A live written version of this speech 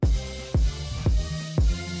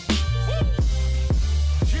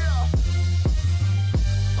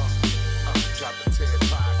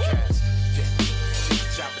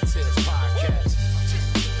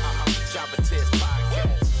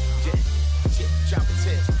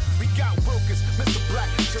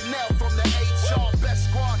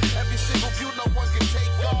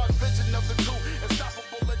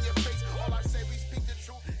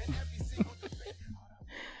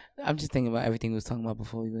I'm just thinking about everything we was talking about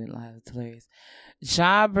before we went live. It's hilarious.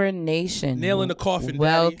 Jobber Nation. Nail in the coffin,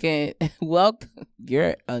 Welcome.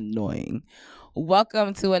 You're annoying.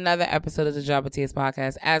 Welcome to another episode of the Jobber Tears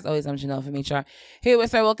podcast. As always, I'm Janelle from HR. Here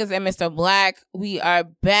with Sir Wilkins and Mr. Black. We are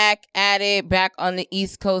back at it, back on the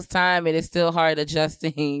East Coast time. It is still hard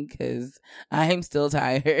adjusting because I'm still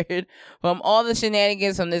tired from all the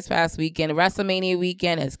shenanigans from this past weekend. WrestleMania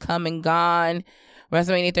weekend has come and gone.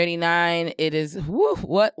 WrestleMania 39. It is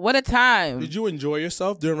what a time. Did you enjoy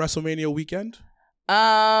yourself during WrestleMania weekend?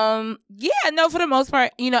 Yeah, no, for the most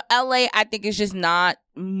part, you know, LA, I think is just not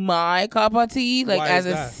my cup of tea, like as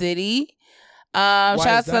a city. Shout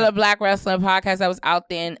out to the Black Wrestling Podcast that was out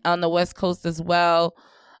there on the West Coast as well.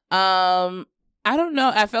 I don't know.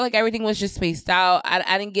 I felt like everything was just spaced out.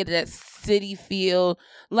 I didn't get that city feel.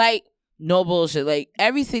 Like, no bullshit. Like,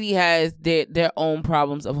 every city has their own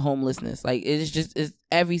problems of homelessness. Like, it's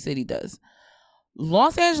every city does.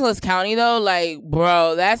 Los Angeles County, though, like,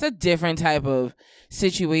 bro, that's a different type of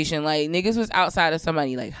situation. Like, niggas was outside of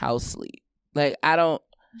somebody, like, house sleep. Like, I don't...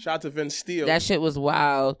 Shout out to Vince Steele. That shit was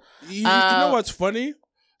wild. You know what's funny?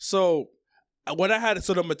 So, the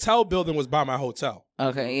Mattel building was by my hotel.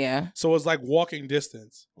 Okay, yeah. So, it was like walking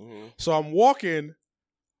distance. Mm-hmm. So, I'm walking.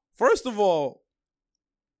 First of all,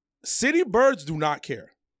 city birds do not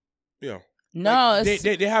care. Yeah. No, like,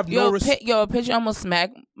 they have no respect. A picture almost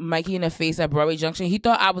smacked Mikey in the face at Broadway Junction. He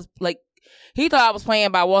thought I was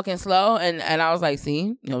playing by walking slow, and I was like, see,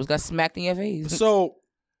 you know, got smacked in your face. So,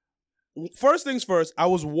 first things first, I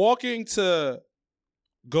was walking to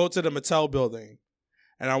go to the Mattel building,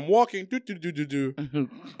 and I'm walking,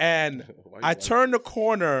 and I turn the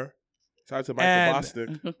corner. Shout out to Michael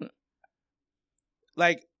Bostic.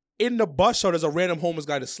 Like, in the bus show, there's a random homeless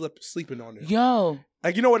guy that's sleeping on it. Yo.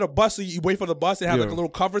 Like, you know, in a bus, you wait for the bus and have like a little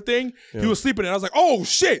cover thing. Yeah. He was sleeping, and I was like, "Oh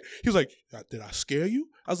shit!" He was like, "Did I scare you?"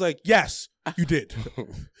 I was like, "Yes, you did,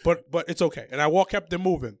 but it's okay." And I kept them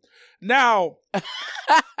moving. Now,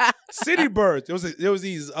 city birds. There was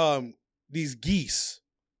these geese,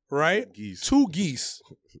 right? Geese. 2 geese.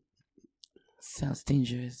 Sounds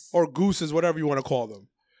dangerous. Or gooses, whatever you want to call them.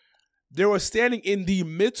 They were standing in the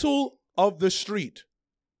middle of the street.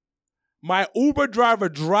 My Uber driver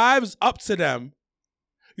drives up to them.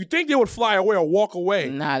 You think they would fly away or walk away?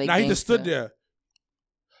 Nah, he just stood there.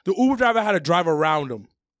 The Uber driver had to drive around him.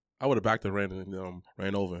 I would have backed and ran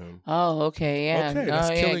over him. Oh, okay, yeah. Okay, that's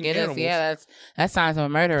killing animals. Yeah, that signs of a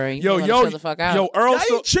murderer. You Yo, chill the fuck out. Yo, Earl, I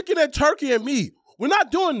eat chicken and turkey and meat. We're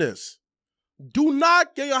not doing this. Do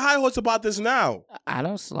not get your high horse about this now. I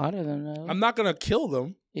don't slaughter them, though. I'm not gonna kill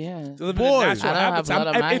them. Yeah, boy, I don't have blood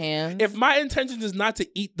on my hands. If my intention is not to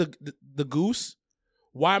eat the goose,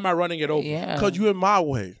 why am I running it over? Yeah, because you're in my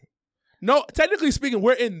way. No, technically speaking,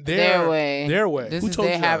 we're in their way. Their way. This is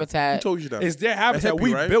their habitat. Who told you that? It's their habitat.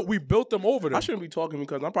 Hippie, we built them over them. I shouldn't be talking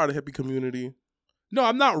because I'm part of the hippie community. No,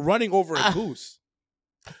 I'm not running over a goose.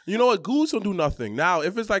 You know what? Goose don't do nothing. Now,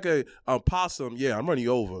 if it's like a possum, yeah, I'm running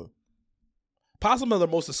you over. Possums are the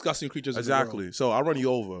most disgusting creatures exactly. in the world. So I'll run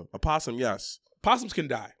you over. A possum, yes. Possums can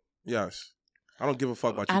die. Yes. I don't give a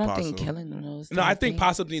fuck about you, possum. possum. I don't think killing them knows. No, I think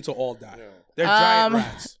possums need to all die. Yeah. They're giant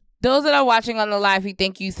rats. Those that are watching on the live, we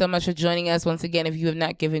thank you so much for joining us. Once again, if you have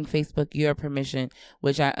not given Facebook your permission,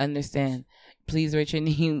 which I understand, please write your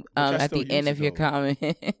name at the end of your comment.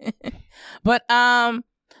 But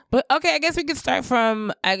okay, I guess we could start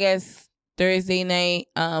from Thursday night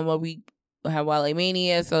where we had Wale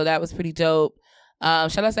Mania, so that was pretty dope.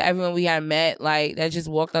 Shout out to everyone we had met, like that just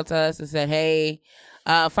walked up to us and said, "Hey."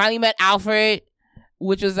 Finally met Alfred,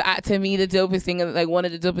 which was to me the dopest thing, like one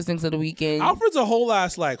of the dopest things of the weekend. Alfred's a whole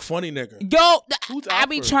ass like funny nigga. Yo, I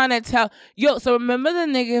be trying to tell. Yo, so remember the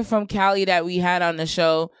nigga from Cali that we had on the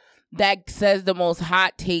show that says the most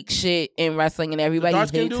hot take shit in wrestling and everybody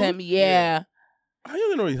hates him? Yeah. I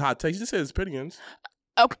don't know these hot takes. He just said his opinions.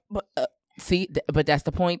 Okay, but but that's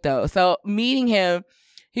the point though. So meeting him,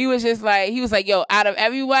 he was like, yo, out of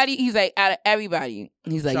everybody, he's like,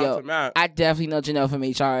 yo, I definitely know Janelle from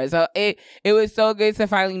HR. So it was so good to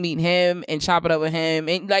finally meet him and chop it up with him.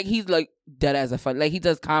 And like, he's like dead as a fun, like he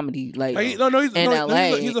does comedy, he's a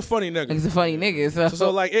funny nigga. He's a funny nigga.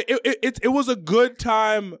 So like, it was a good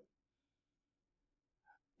time.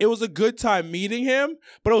 It was a good time meeting him,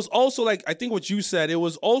 but it was also like, I think what you said, it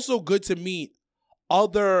was also good to meet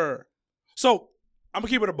other. So I'm gonna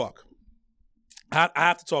keep it a buck. I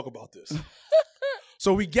have to talk about this.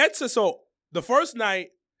 So the first night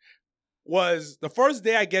was the first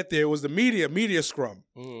day I get there was the media scrum.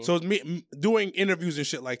 Mm-hmm. So it was me doing interviews and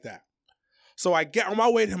shit like that. So I get on my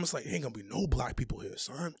way to him. It's like, ain't gonna be no black people here,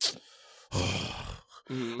 son.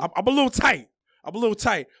 Mm-hmm. I'm a little tight. But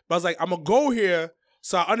I was like, I'm gonna go here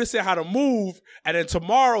So I understand how to move, and then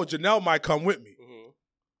tomorrow Janelle might come with me.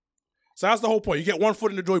 So that's the whole point. You get one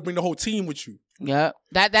foot in the door, you bring the whole team with you. Yep.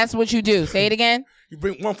 That's what you do. Say it again. You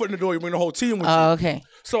bring one foot in the door, you bring the whole team with you. Oh, okay.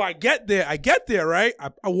 So I get there, right?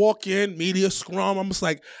 I walk in, media scrum. I'm just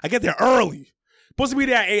like, I get there early. Supposed to be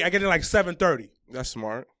there at 8. I get there like 7:30. That's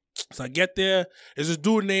smart. So I get there. There's this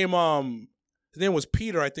dude named, his name was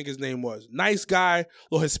Peter, I think his name was. Nice guy,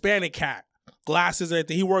 little Hispanic cat. Glasses and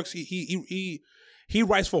everything. He works, he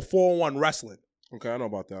writes for 401 Wrestling. Okay, I know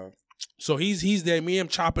about that. So he's there, me and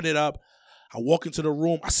him chopping it up. I walk into the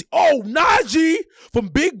room. I see, Najee from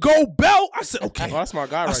Big Gold Belt. I said, okay. Oh, that's my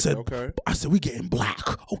guy right there, okay. I said, we getting black.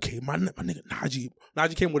 Okay, my nigga Najee.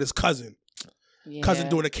 Najee came with his cousin. Yeah. Cousin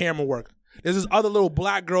doing the camera work. There's this other little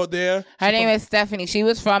black girl there. Her name is Stephanie. She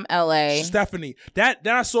was from LA. Stephanie. Then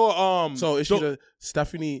I saw So is she the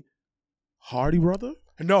Stephanie Hardy brother?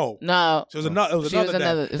 No. It was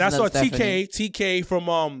another. That's our TK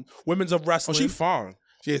from Women's of Wrestling. Oh, she fine.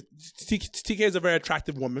 TK is a very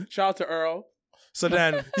attractive woman. Shout out to Earl. So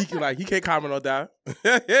then he can't comment on that.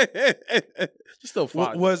 She's still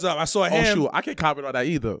fine. What's up? I saw him. Oh shoot, I can't comment on that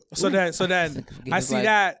either. So then I see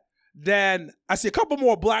that. Then I see a couple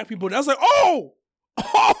more black people. And I was like, oh,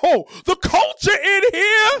 the culture in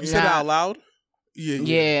here. You said that out loud?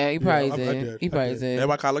 Yeah, he probably did. He probably did.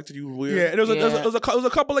 Everybody kind of looked at you weird. Yeah, and there was a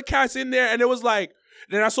couple of cats in there, and it was like,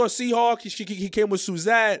 then I saw Seahawk. He came with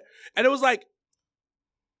Suzette, and it was like,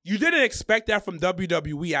 you didn't expect that from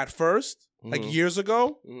WWE at first, like years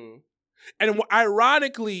ago. Mm-hmm. And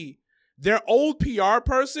ironically, their old PR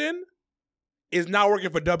person is now working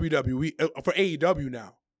for WWE, for AEW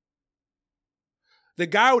now. The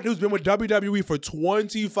guy who's been with WWE for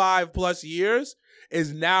 25 plus years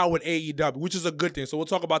is now with AEW, which is a good thing. So we'll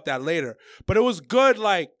talk about that later. But it was good,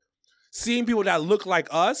 like, seeing people that look like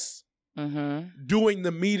us doing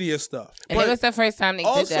the media stuff. And it was the first time they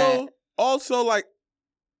did that. Also, like,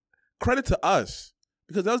 credit to us.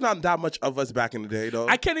 Because there was not that much of us back in the day, though.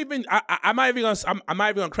 I can't even, I'm not even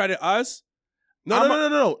gonna credit us.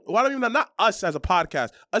 No. Why don't you not us as a podcast?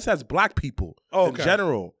 Us as black people in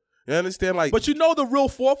general. You understand? Like, but you know the real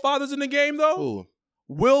forefathers in the game, though? Who?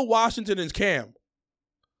 Will Washington and Cam.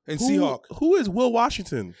 And Seahawk. Who is Will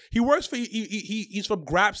Washington? He works for, he's from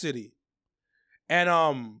Grap City. And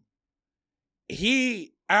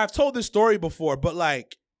I've told this story before, but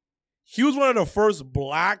like, he was one of the first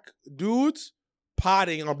black dudes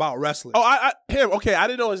potting about wrestling. Oh, him. Okay, I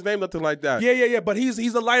didn't know his name, nothing like that. Yeah. But he's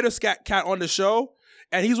a lighter cat on the show.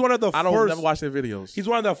 And he's one of the first. I don't never watch their videos. He's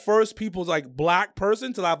one of the first people, like, black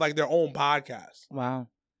person to have, like, their own podcast. Wow.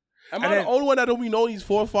 Am I the only one that don't know these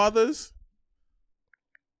forefathers?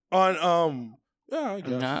 Yeah, I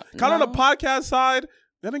guess. Kind of on the podcast side.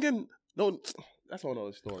 Then again, no, that's a whole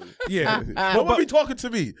other story. Yeah. Nobody be talking to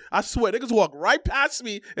me. I swear, niggas walk right past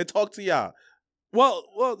me and talk to y'all.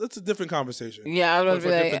 Well, that's a different conversation. Yeah, I was for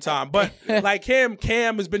a different time. But like Cam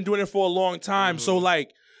has been doing it for a long time. So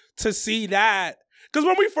like to see that, because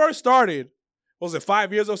when we first started, was it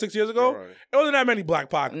 5 years or 6 years ago? Right. It wasn't that many black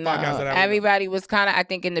podcasts. That everybody was kind of, I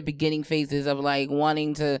think, in the beginning phases of like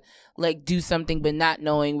wanting to like do something, but not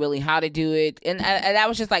knowing really how to do it. And that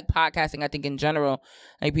was just like podcasting, I think, in general.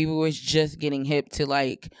 Like people was just getting hip to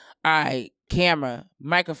like, all right, camera,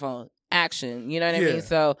 microphone, action. You know what I mean?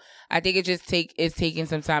 So I think it's taking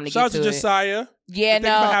some time to get to it. Shout out to Josiah. Yeah, Thank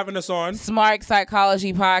you for having us on. Smart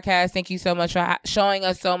Psychology Podcast. Thank you so much for showing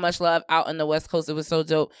us so much love out in the West Coast. It was so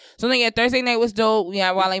dope. So Thursday night was dope. We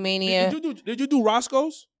had Wale Mania. Did you do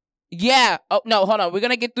Roscoe's? Yeah. Oh no, hold on. We're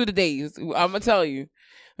gonna get through the days. I'm gonna tell you.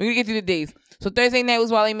 We're gonna get through the days. So Thursday night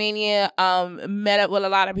was Wale Mania. Met up with a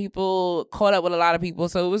lot of people, caught up with a lot of people.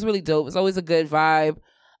 So it was really dope. It's always a good vibe.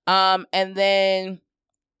 And then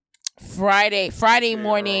Friday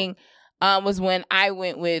morning was when I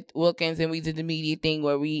went with Wilkins and we did the media thing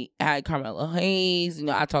where we had Carmelo Hayes. You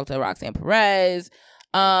know, I talked to Roxanne Perez.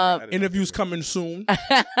 Interviews coming soon.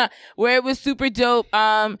 Where it was super dope.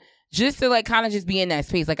 Just to like kind of just be in that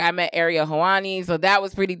space. Like I met Ariel Hawani, so that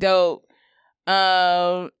was pretty dope.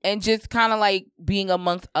 And just kind of like being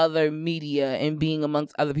amongst other media and being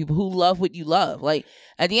amongst other people who love what you love. Like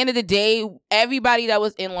at the end of the day, everybody that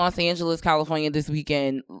was in Los Angeles, California this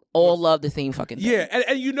weekend all love the same fucking thing. Yeah,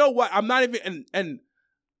 and you know what? I'm not even and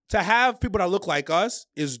to have people that look like us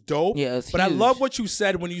is dope. Yeah, it's but huge. I love what you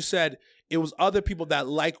said when you said it was other people that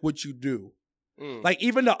like what you do. Like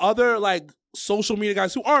even the other like social media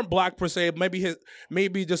guys who aren't black per se,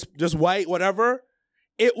 maybe just white, whatever.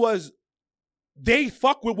 It was they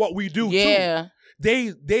fuck with what we do Yeah. too.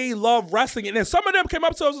 They love wrestling. And then some of them came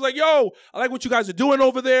up to us and was like, yo, I like what you guys are doing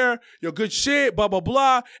over there. You're good shit, blah, blah,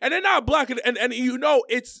 blah. And they're not black. And you know,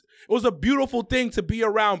 it was a beautiful thing to be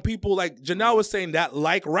around people like Janelle was saying that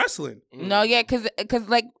like wrestling. No, yeah, because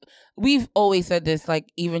like we've always said this,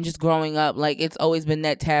 like even just growing up, like it's always been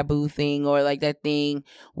that taboo thing or like that thing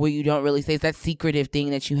where you don't really say, it's that secretive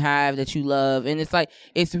thing that you have that you love. And it's like,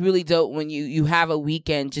 it's really dope when you have a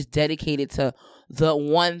weekend just dedicated to the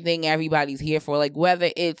one thing everybody's here for, like whether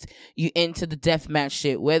it's you into the deathmatch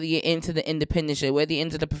shit, whether you're into the independent shit, whether you're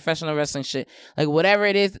into the professional wrestling shit, like whatever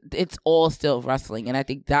it is, it's all still wrestling. And I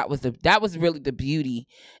think that was really the beauty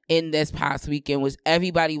in this past weekend, was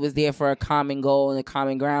everybody was there for a common goal and a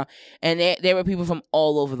common ground. And there were people from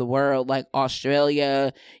all over the world, like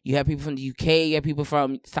Australia, you have people from the UK, you have people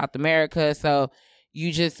from South America. So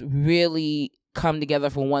you just really come together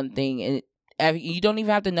for one thing, and you don't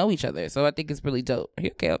even have to know each other. So I think it's really dope. Are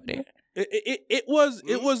you okay over there? It was.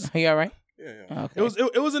 Are you all right? Yeah. Okay.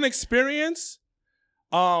 It was an experience.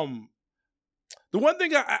 The one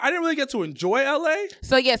thing I didn't really get to enjoy LA.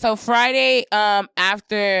 So Friday,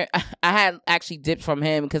 after I had actually dipped from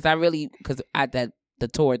him because I did the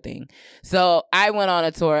tour thing. So I went on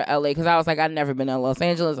a tour of LA because I was like, I'd never been to Los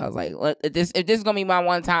Angeles. I was like, if this is gonna be my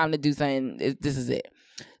one time to do something, this is it.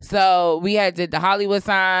 So we did the Hollywood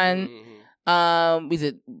sign.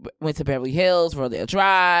 We went to Beverly Hills, Rodeo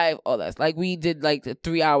Drive, all that. Like we did like the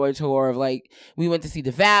 3-hour tour of like, we went to see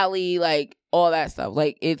the Valley, like all that stuff.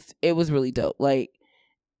 Like it was really dope. Like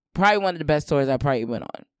probably one of the best tours I probably went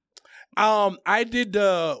on. I did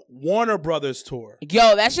the Warner Brothers tour.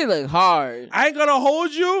 Yo, that shit looked hard. I ain't gonna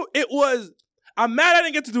hold you. I'm mad I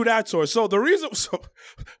didn't get to do that tour. So the reason,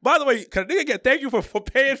 by the way, can a nigga get thank you for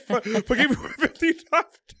paying for giving me $50.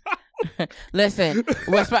 Listen,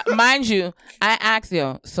 mind you, I asked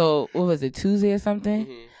yo. So what was it, Tuesday or something?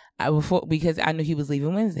 Because I knew he was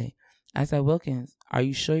leaving Wednesday. I said, Wilkins, are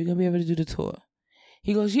you sure you're gonna be able to do the tour?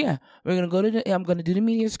 He goes, yeah. I'm gonna do the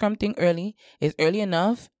media scrum thing early. It's early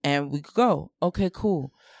enough, and we could go. Okay,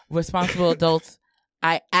 cool. Responsible adults.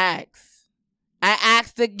 I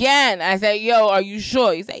asked again. I said, yo, are you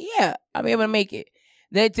sure? He said, yeah, I'll be able to make it.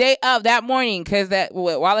 The day of that morning, because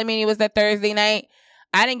Wally Mania was that Thursday night.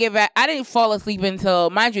 I didn't fall asleep until,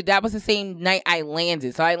 mind you, that was the same night I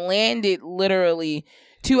landed. So I landed literally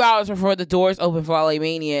 2 hours before the doors opened for Wally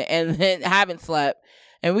Mania, and then haven't slept.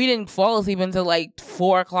 And we didn't fall asleep until like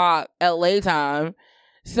 4 o'clock LA time.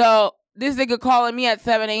 So this nigga calling me at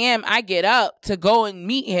 7 a.m. I get up to go and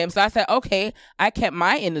meet him. So I said, okay, I kept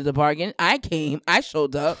my end of the bargain. I came. I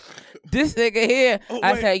showed up. This nigga here.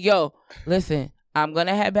 I said, yo, listen, I'm going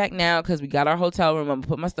to head back now because we got our hotel room. I'm going to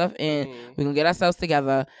put my stuff in. We're going to get ourselves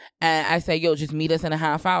together. And I said, yo, just meet us in a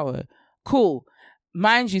half hour. Cool.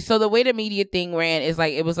 Mind you, so the way the media thing ran is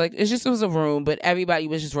like, it was a room, but everybody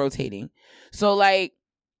was just rotating. So like,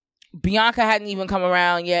 Bianca hadn't even come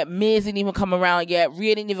around yet. Miz didn't even come around yet.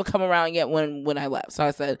 Rhea didn't even come around yet when I left. So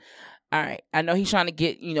I said, all right, I know he's trying to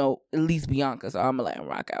get, at least Bianca, so I'm going to let him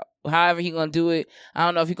rock out. However he going to do it, I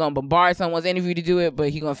don't know if he's going to bombard someone's interview to do it, but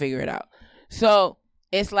he going to figure it out. So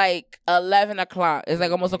it's like 11 o'clock. It's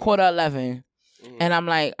like almost 11:15. And I'm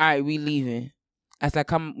like, all right, we leaving. I said,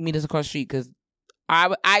 come meet us across the street because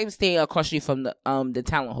I was staying across the street from the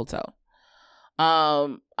Talent Hotel.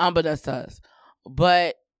 Unbeknownst to us.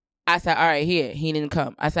 But I said, all right, here. He didn't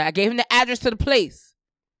come. I said, I gave him the address to the place.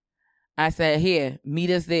 I said, here, meet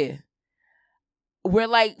us there. We're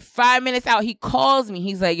like 5 minutes out. He calls me.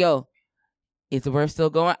 He's like, yo, is the work still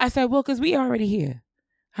going? I said, well, because we already here.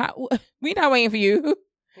 We not waiting for you.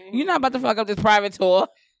 You're not about to fuck up this private tour.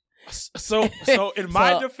 So in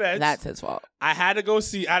my defense, that's his fault. I had to go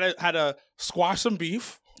see. I had to squash some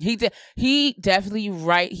beef. He did. He definitely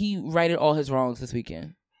He righted all his wrongs this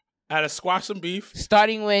weekend. I had to squash some beef,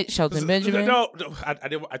 starting with Shelton Benjamin. No, I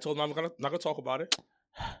didn't. I told him I'm not gonna talk about it.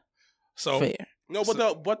 So fair. No, but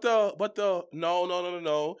the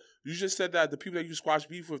no. You just said that the people that you squash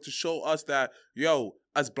beef with to show us that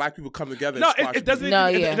us black people come together. No, it doesn't.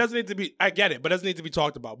 It doesn't need to be. I get it, but it doesn't need to be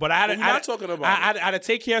talked about. But I had to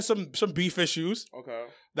take care of some beef issues. Okay,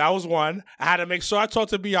 that was one. I had to make sure I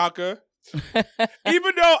talked to Bianca,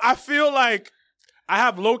 even though I feel like I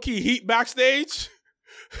have low key heat backstage.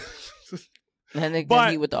 And they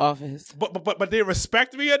meet with the office. But they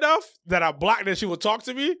respect me enough that I'm blocked and she will talk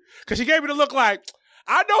to me. Because she gave me the look like,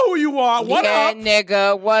 I know who you are. What up?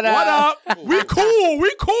 Nigga, what up? We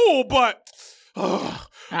cool, but...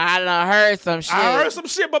 I done heard some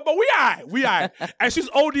shit. But we all right. And she's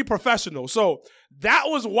OD professional. So that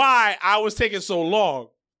was why I was taking so long.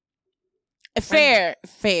 Fair.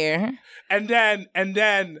 And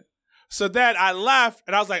then... So then I left,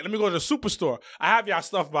 and I was like, let me go to the superstore. I have y'all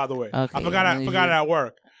stuff, by the way. Okay, I forgot it at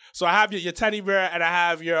work. So I have your teddy bear, and I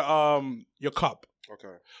have your cup.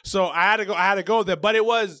 Okay. So I had to go there, but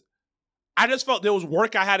I just felt there was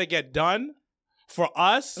work I had to get done for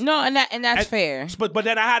us. No, and that's fair. But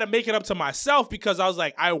then I had to make it up to myself because I was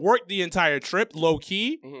like, I worked the entire trip low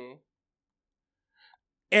key,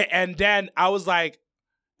 and then I was like,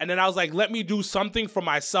 let me do something for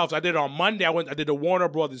myself. So I did it on Monday. I did the Warner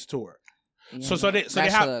Brothers tour. Yeah, They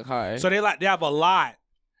have a lot,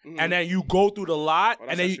 and then you go through the lot,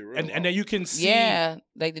 and then you can see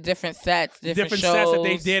like the different sets, different shows. sets that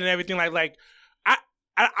they did and everything. Like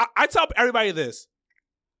I tell everybody this.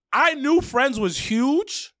 I knew Friends was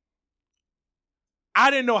huge.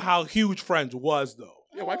 I didn't know how huge Friends was though.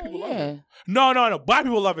 Yeah, white people love it. No. Black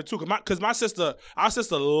people love it too. Cause our sister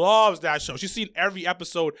loves that show. She's seen every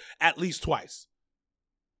episode at least twice.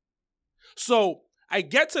 So I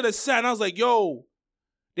get to the set and I was like, yo,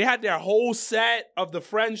 they had their whole set of the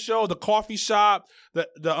Friends show, the coffee shop, the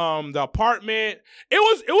apartment. It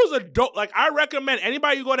was a dope. Like I recommend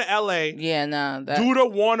anybody you go to LA. Yeah, do the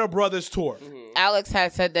Warner Brothers tour. Alex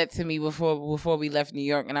had said that to me before we left New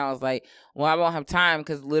York, and I was like, well, I won't have time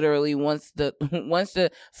because literally once the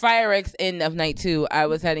fireworks end of night 2, I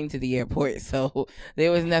was heading to the airport, so there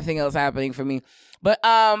was nothing else happening for me. But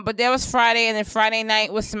there was Friday, and then Friday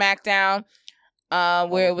night was SmackDown.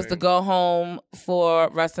 Where it was the go home for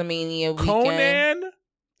WrestleMania weekend. Conan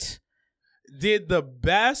did the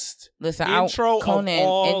best intro of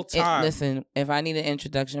all time. Listen, if I need an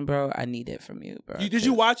introduction, bro, I need it from you, bro. Did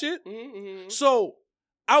you watch it? Mm-hmm. So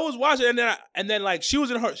I was watching, and then like she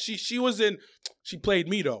was in her, she played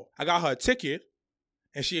me though. I got her a ticket,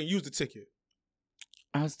 and she didn't use the ticket.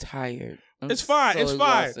 I was tired. It's fine.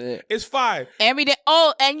 It's fine. Emmy didn't.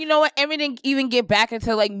 Oh, and you know what? Emmy didn't even get back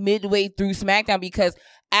until like midway through SmackDown because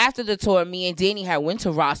after the tour, me and Danny had went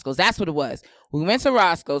to Roscoe's. That's what it was. We went to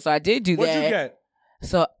Roscoe's, so I did do that. What'd you get?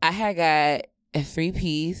 So I had got a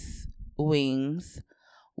 3-piece wings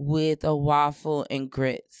with a waffle and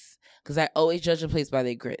grits because I always judge a place by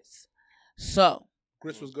their grits. So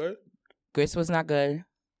grits was good. Grits was not good.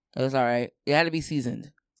 It was all right. It had to be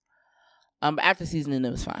seasoned. But after seasoning, it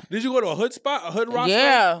was fine. Did you go to a hood spot? A hood Roscoe's?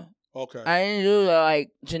 Yeah. Okay. I didn't do the like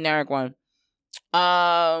generic one.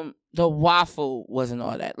 The waffle wasn't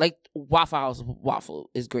all that. Like Waffle House waffle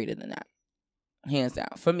is greater than that, hands down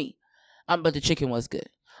for me. But the chicken was good.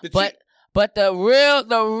 But the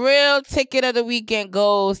real ticket of the weekend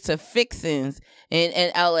goes to Fixins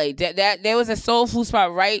in LA. That there was a soul food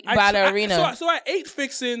spot right by the arena. So I ate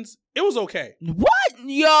Fixins. It was okay. What?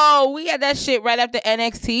 Yo, we had that shit right after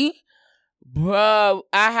NXT. Bro,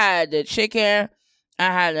 I had the chicken, I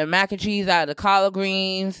had the mac and cheese, I had the collard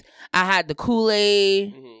greens, I had the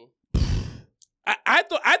Kool-Aid. Mm-hmm. I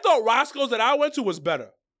thought Roscoe's that I went to was better.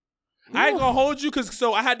 Ooh. I ain't gonna hold you because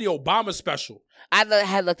I had the Obama special. I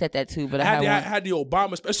had looked at that too, but I had the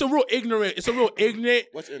Obama special. It's a real ignorant.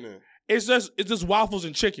 What's in it? It's just waffles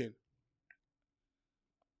and chicken.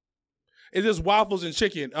 It's just waffles and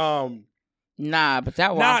chicken. Nah, but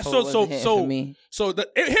that waffle wasn't hitting for me. So it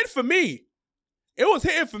hit for me. It was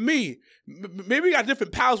hitting for me. Maybe we got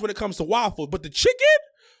different pals when it comes to waffles, but the chicken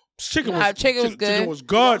was good. Chicken was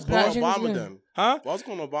good, bro. Obama then. Huh? What's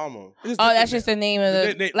going on Obama? That's just the name of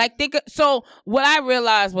the... So what I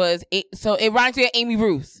realized was, it rhymes with Amy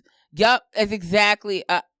Ruth. Yup, that's exactly...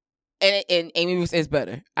 And Amy Ruth is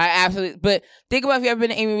better. I absolutely... But think about if you ever been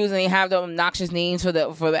to Amy Ruth and they have the obnoxious names for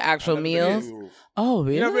the actual meals. Oh,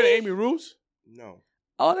 really? You never been to Amy Ruth? No.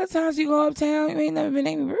 All the times you go uptown, you ain't never been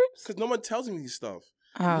to Amy Ruth? Because no one tells me these stuff.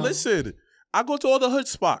 Oh. Listen, I go to all the hood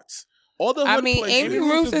spots. All the hood places. Amy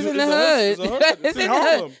Ruth is in the hood. It's in the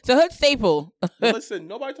hood. It's a hood staple. Listen,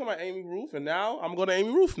 nobody talking about Amy Ruth, and now I'm going to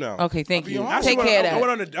Amy Ruth now. Okay, thank you. Take care of that.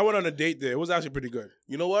 I went on a date there. It was actually pretty good.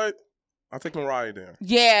 You know what? I'll take Mariah there.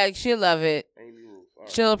 Yeah, she'll love it. Amy Ruth.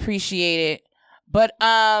 Right. She'll appreciate it. But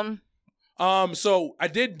so I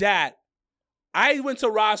did that. I went to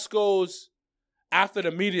Roscoe's after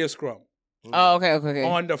the media scrum. Oh, okay.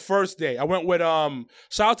 On the first day. I went with shout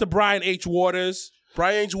out to Brian H. Waters.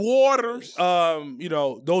 Those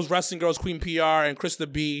wrestling girls, Queen PR and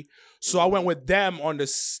Krista B. So I went with them on the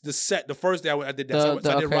set the first day I did that.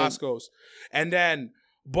 So I did Roscoe's. And then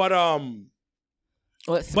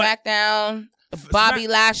SmackDown, Bobby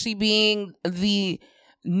Lashley being the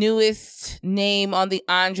newest name on the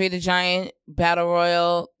Andre the Giant Battle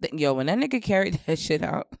Royal. Yo, when that nigga carried that shit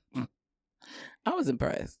out, I was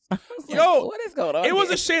impressed. I was like, what is going on? It was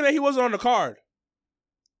a shame that he wasn't on the card.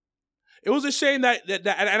 It was a shame that and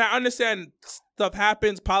I understand stuff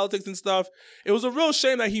happens, politics and stuff. It was a real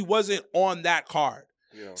shame that he wasn't on that card.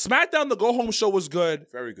 Yeah. SmackDown, the Go Home show was good.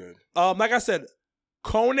 Very good. Like I said,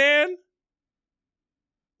 Conan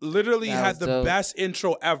literally had the best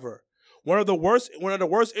intro ever. One of the worst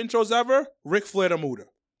intros ever. Ric Flair to Muta.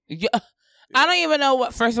 Yeah. I don't even know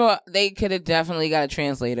what. First of all, they could have definitely got a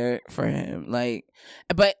translator for him.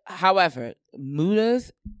 But however,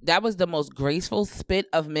 Muta's, that was the most graceful spit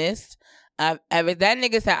of mist I've ever. That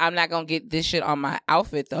nigga said, "I'm not gonna get this shit on my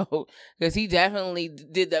outfit though," because he definitely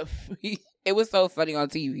did that. It was so funny on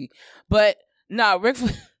TV. But no, Ric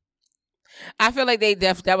Flair. I feel like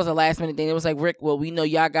that was a last minute thing. It was like, Rick, well, we know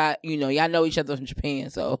y'all got, y'all know each other from Japan,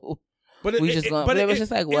 so but it was just like, what? It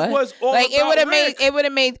was all like it would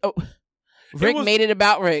have made. Rick made it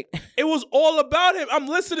about Rick. It was all about him. I'm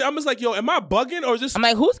listening. I'm just like, yo, am I bugging or just? I'm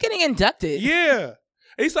like, who's getting inducted? Yeah.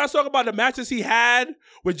 And he starts talking about the matches he had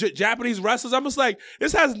with Japanese wrestlers. I'm just like,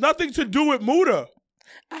 this has nothing to do with Muta.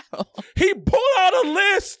 He pulled out a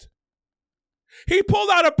list. He pulled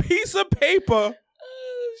out a piece of paper.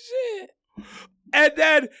 Oh, shit. And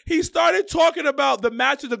then he started talking about the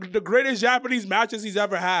matches, the greatest Japanese matches he's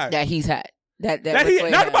ever had. That he's had. That he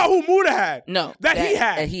not about who Muta had. No. That he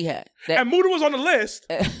had. That he had. And Muta was on the list.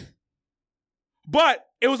 But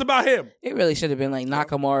it was about him. It really should have been like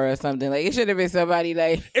Nakamura or something. Like, it should have been somebody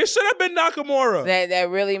like. It should have been Nakamura. That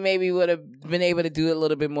really maybe would have been able to do a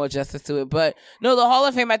little bit more justice to it. But no, the Hall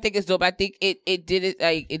of Fame I think is dope. I think it did it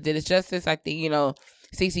its justice. I think,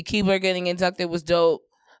 Stacy Keibler getting inducted was dope.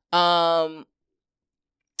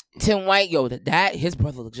 Tim White, his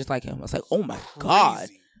brother looked just like him. I was like, oh my God.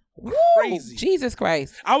 Woo, crazy. Jesus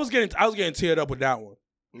Christ. I was getting teared up with that one.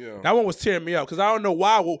 Yeah. That one was tearing me up because I don't know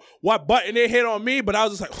what button it hit on me, but I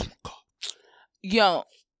was just like, oh my God.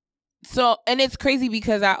 So, and it's crazy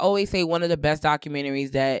because I always say one of the best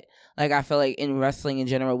documentaries that, like, I feel like in wrestling in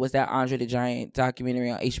general was that Andre the Giant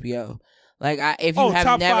documentary on HBO. Like, if you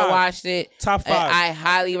have never watched it, top 5. I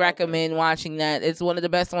highly recommend watching that. It's one of the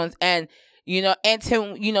best ones. And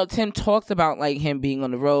Tim talks about like him being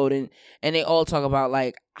on the road and they all talk about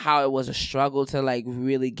like how it was a struggle to like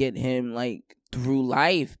really get him like through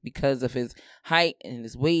life because of his height and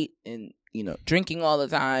his weight and, drinking all the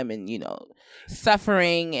time and,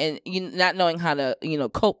 suffering and not knowing how to,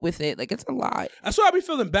 cope with it. Like, it's a lot. That's why I be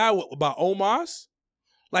feeling bad about Omos.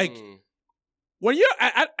 Like, when you're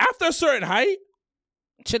after a certain height,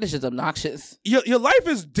 shit is just obnoxious. Your life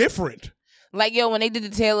is different. Like, when they did the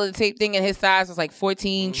tail of the tape thing and his size was like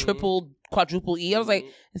 14, triple, quadruple E, I was like,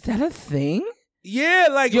 is that a thing? Yeah,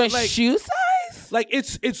 like your shoe size? Like,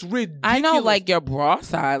 it's ridiculous. I know, like, your bra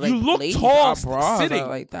size. Like, you look tall sitting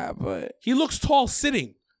like that, but he looks tall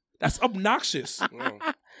sitting. That's obnoxious.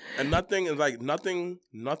 And nothing is nothing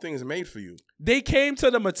is made for you. They came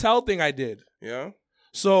to the Mattel thing I did. Yeah.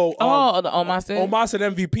 So the Omos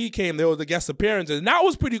and MVP came. There was the guest appearances, and that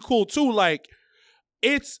was pretty cool too. Like,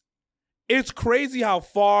 it's crazy how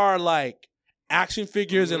far like action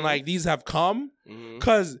figures and like these have come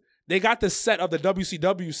because they got the set of the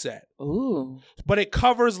WCW set. Ooh. But it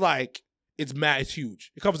covers like it's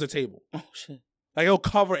huge. It covers a table. Oh shit. Like it'll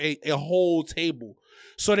cover a whole table.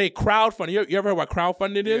 So they crowdfunded. You ever heard what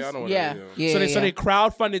crowdfunding is? Yeah, I know what yeah. that is. So they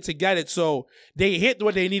crowdfunded to get it. So they hit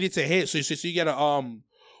what they needed to hit. So you get a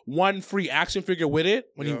one free action figure with it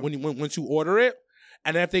once you order it.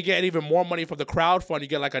 And then if they get even more money from the crowdfund, you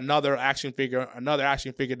get like another action figure,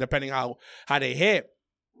 depending how they hit.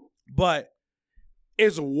 But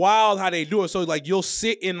it's wild how they do it. So like you'll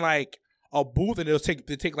sit in like a booth and they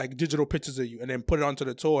take like digital pictures of you and then put it onto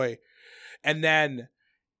the toy. And then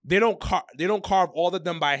they don't carve all of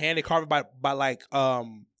them by hand. They carve it by like a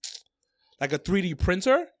 3D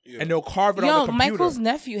printer, and they'll carve it on the computer. Michael's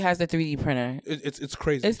nephew has a 3D printer. It's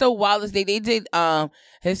crazy. It's the wildest thing. They did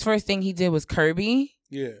his first thing he did was Kirby.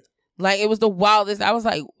 Yeah. Like, it was the wildest. I was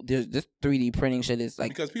like, this 3D printing shit is like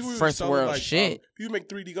because people first world shit. People make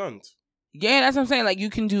 3D guns. Yeah, that's what I'm saying. Like, you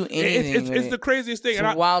can do anything. It's the craziest thing. It's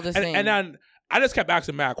the wildest thing. And then I just kept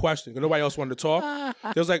asking mad questions because nobody else wanted to talk.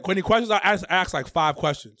 There was like 20 questions. I asked like 5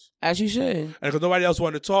 questions. As you should. And because nobody else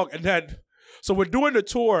wanted to talk. And then, so we're doing the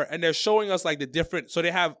tour and they're showing us like the different, so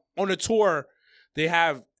they have, on the tour, they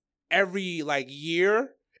have every like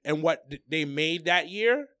year and what they made that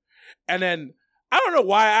year. And then, I don't know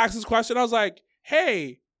why I asked this question. I was like,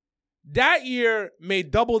 hey, that year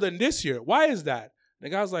made double than this year. Why is that? And the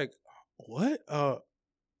guy was like, what?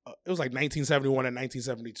 It was like 1971 and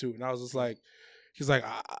 1972. And I was just like, he's like,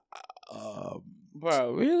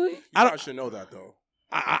 bro, really? I should know that though.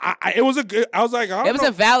 It was a good. I was like, it was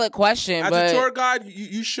a valid question. As a tour guide,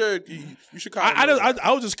 you should kind of.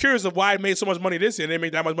 I was just curious of why I made so much money this year and they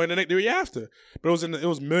made that much money the year after. But it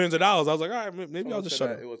was millions of dollars. I was like, all right, maybe I'll just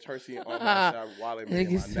shut up. It was Hersey on my side while they made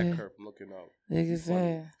my neck hurt from looking up.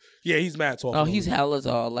 Yeah, he's mad tall. Oh, he's hella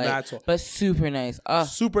tall, like, but super nice.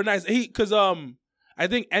 Super nice. Because I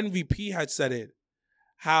think MVP had said it.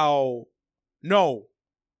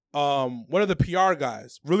 One of the PR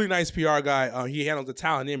guys, really nice PR guy, he handles the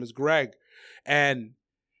talent, his name is Greg, and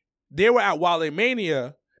they were at Wale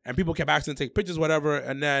Mania, and people kept asking to take pictures, whatever,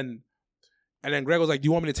 and then Greg was like, do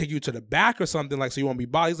you want me to take you to the back or something, like, so you won't be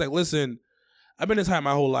bothered? He's like, listen, I've been this high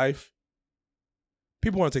my whole life.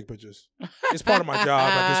 People want to take pictures. It's part of my job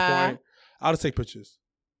at this point. I'll just take pictures.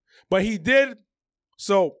 But he did,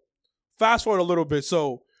 so fast forward a little bit,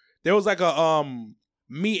 so there was like a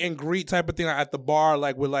meet and greet type of thing at the bar,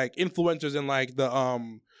 like with like influencers and like the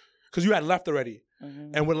because you had left already,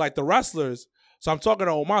 and with like the wrestlers. So I'm talking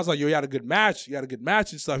to Omar. I was like, yo, you had a good match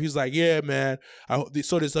and stuff. He's like, yeah, man. So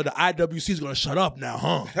the IWC is gonna shut up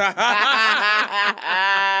now, huh?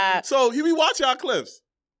 So he be watching our clips.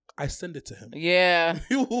 I send it to him. Yeah.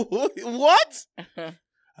 What?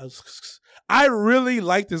 I really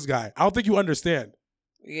like this guy. I don't think you understand.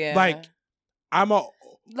 Yeah. Like,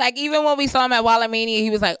 like, even when we saw him at Walla Mania, he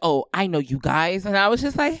was like, oh, I know you guys. And I was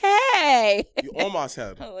just like, hey. You almost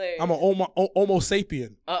had. I'm an Homo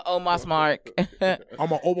sapien. Almost Mark.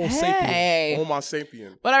 I'm an Homo sapien. Homo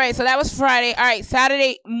sapien. But all right, so that was Friday. All right,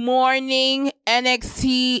 Saturday morning,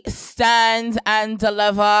 NXT Stand and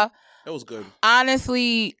Deliver. That was good.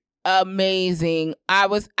 Honestly, amazing. I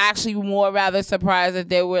was actually more rather surprised that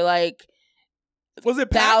there were like... Was it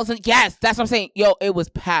packed? 1,000. Yes, that's what I'm saying. Yo, it was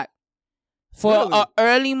packed. For an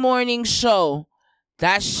early morning show,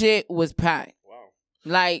 that shit was packed. Wow.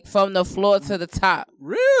 Like, from the floor to the top.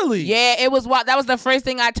 Really? Yeah, it was that was the first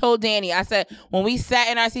thing I told Danny. I said, when we sat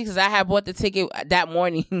in our seats, because I had bought the ticket that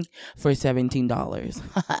morning for $17.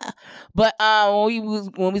 But when we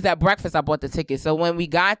was at breakfast, I bought the ticket. So when we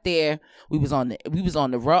got there, we was on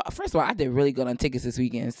the row. First of all, I did really good on tickets this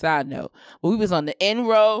weekend. Side note. But we was on the end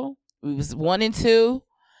row. We was 1 and 2.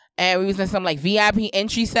 And we was in some like VIP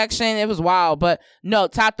entry section. It was wild. But no,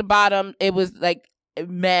 top to bottom, it was like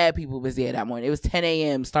mad people was there that morning. It was 10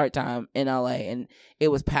 a.m. start time in LA and it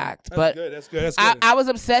was packed. That's good. I was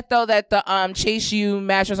upset though that the Chase U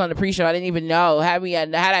match was on the pre-show. I didn't even know. Had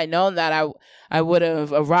I known that, I would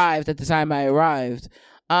have arrived at the time I arrived.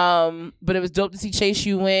 But it was dope to see Chase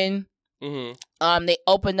U win. Mm-hmm. They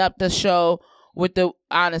opened up the show with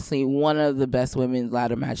honestly one of the best women's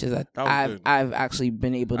ladder matches I've actually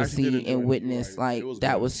been able to see and witness. Like,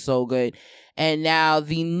 that was so good. And now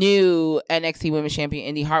the new NXT Women's Champion,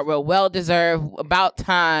 Indy Hartwell, well deserved. About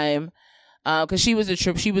time, because she was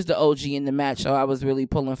the OG in the match, so I was really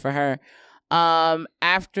pulling for her.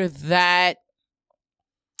 After that,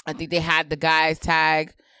 I think they had the guys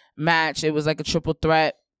tag match. It was like a triple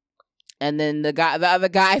threat, and then the other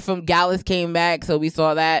guy from Gallus came back, so we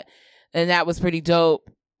saw that. And that was pretty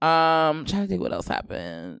dope. I'm trying to think what else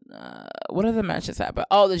happened. What other matches happened?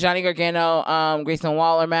 Oh, the Johnny Gargano, Grayson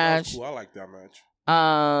Waller match. Cool. I like that match.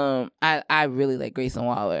 I really like Grayson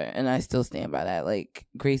Waller, and I still stand by that. Like,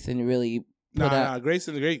 Grayson really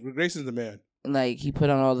Grayson's the man. Like, he put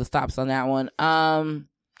on all the stops on that one.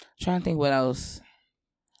 Trying to think what else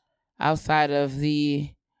outside of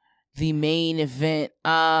the main event.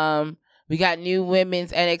 We got new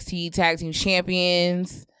women's NXT Tag Team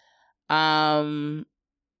Champions.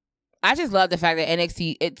 I just love the fact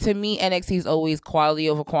that to me, NXT is always quality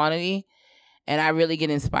over quantity. And I really get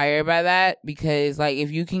inspired by that because, like,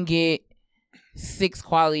 if you can get 6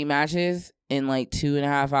 quality matches in like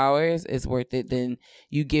 2.5 hours, it's worth it. Then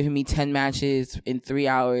you giving me 10 matches in 3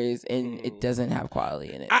 hours and it doesn't have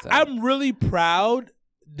quality in it. So. I'm really proud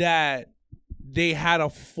that they had a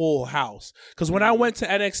full house. Because when I went to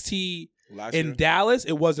NXT in Dallas,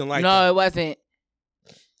 it wasn't like that. No, it wasn't.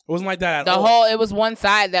 It wasn't like that at all. It was one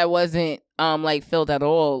side that wasn't like filled at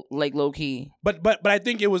all, like low key. But I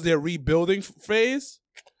think it was their rebuilding phase.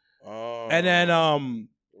 And then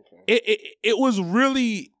it was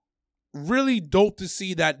really, really dope to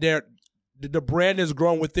see that the brand is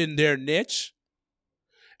growing within their niche.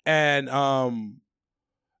 And I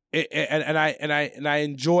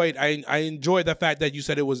enjoyed the fact that you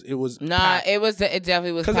said it was packed. It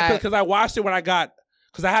definitely was because I watched it when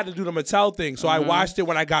because I had to do the Mattel thing. So I watched it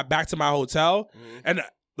when I got back to my hotel. And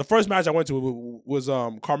the first match I went to was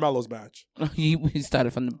Carmelo's match. We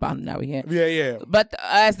started from the bottom, now we here. Yeah. But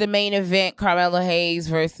as the main event, Carmelo Hayes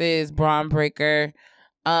versus Braun Breaker.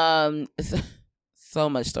 So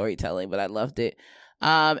much storytelling, but I loved it.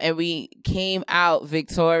 And we came out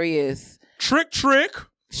victorious. Trick. Trick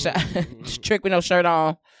with no shirt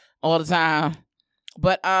on all the time.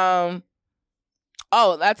 But I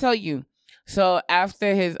tell you. So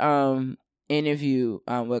after his interview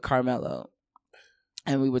with Carmelo,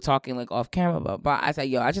 and we were talking like off camera but I said,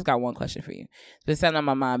 yo, I just got one question for you. It's been something on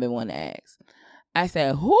my mind been wanting to ask. I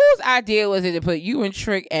said, whose idea was it to put you and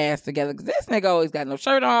Trick ass together? Because this nigga always got no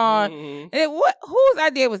shirt on. Mm-hmm. And whose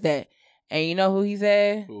idea was that? And you know who he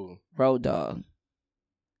said? Who? Road Dogg.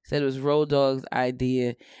 Said it was Road Dogg's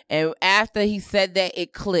idea. And after he said that,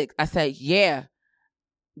 it clicked. I said, yeah.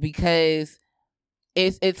 Because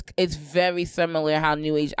it's very similar how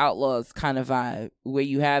New Age Outlaws kind of vibe. Where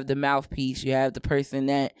you have the mouthpiece, you have the person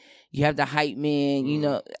that, you have the hype man, you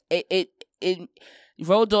know.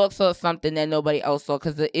 Road Dogg saw something that nobody else saw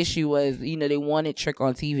because the issue was, you know, they wanted Trick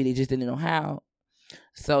on TV. They just didn't know how.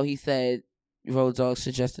 So he said Road Dogg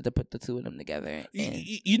suggested to put the two of them together.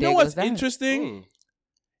 You know what's interesting?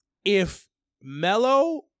 If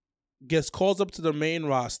Melo gets called up to the main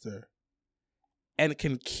roster and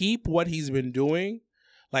can keep what he's been doing,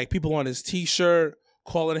 like people on his T-shirt,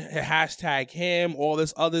 calling #him, all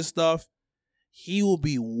this other stuff, he will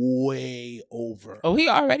be way over. Oh, he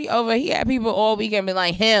already over. He had people all weekend be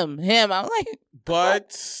like, him. I'm like,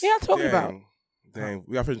 but yeah, I'm talking about. Dang,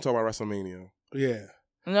 we got to talk about WrestleMania. Yeah.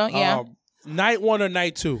 No, yeah. Night 1 or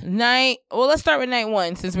night 2? Well, let's start with night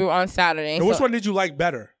 1 since we were on Saturday. And which one did you like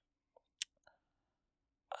better?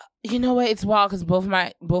 You know what? It's wild because both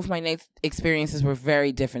my night experiences were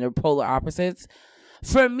very different. They're polar opposites.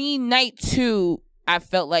 For me, night 2, I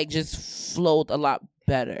felt like just flowed a lot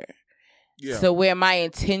better. Yeah. So where my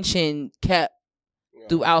intention kept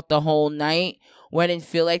throughout the whole night, where I didn't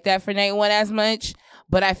feel like that for night 1 as much.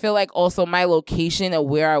 But I feel like also my location of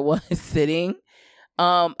where I was sitting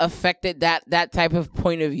affected that type of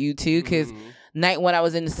point of view too. Because night 1 I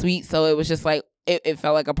was in the suite, so it was just like it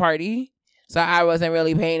felt like a party. So I wasn't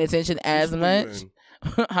really paying attention as much.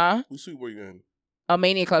 Huh? What suite were you in? A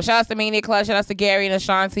Mania Club. Shout out to Mania Club. Shout out to Gary and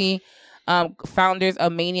Ashanti, founders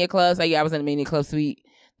of Mania Club. So yeah, I was in the Mania Club suite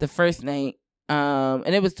the first night,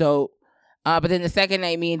 and it was dope. But then the second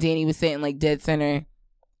night, me and Danny was sitting like dead center,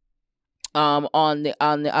 on the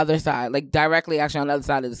other side, like directly actually on the other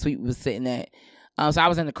side of the suite we was sitting at. So I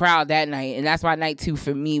was in the crowd that night, and that's why night 2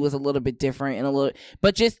 for me was a little bit different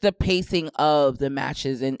but just the pacing of the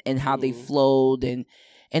matches and how they flowed and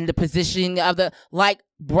the positioning of like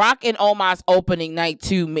Brock and Omar's opening night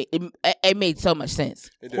 2, it made so much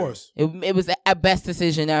sense. Of course. It was a best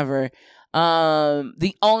decision ever.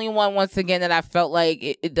 The only one, once again, that I felt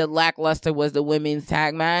like the lackluster was the women's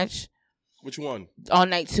tag match. Which one?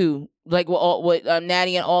 On night 2. Like with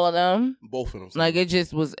Natty and all of them. Both of them. Like it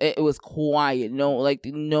just was, it was quiet. No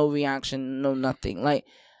reaction, no nothing. Like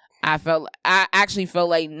I actually felt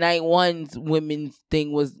like night 1's women's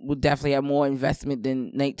thing would definitely have more investment than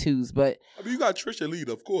night 2's. But I mean, you got Trish and lead,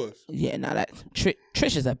 of course. Yeah, no, that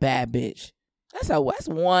Trish is a bad bitch. That's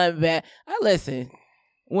one bad. Listen.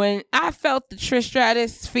 When I felt the Trish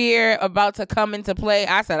Stratus sphere about to come into play,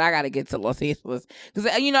 I said I got to get to Los Angeles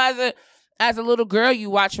because you know as a little girl, you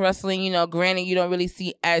watch wrestling, you know, granted, you don't really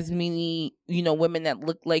see as many, you know, women that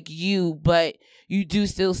look like you, but you do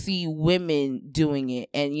still see women doing it.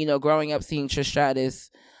 And, you know, growing up seeing Trish Stratus,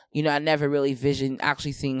 you know, I never really visioned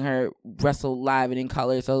actually seeing her wrestle live and in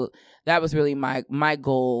color. So that was really my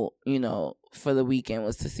goal, you know, for the weekend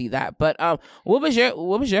was to see that. But what was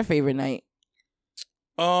your favorite night?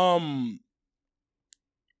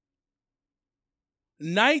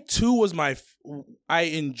 Night 2 was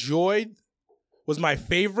was my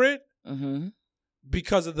favorite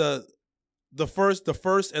because of the first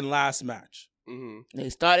and last match. They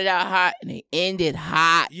started out hot and they ended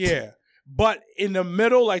hot. Yeah, but in the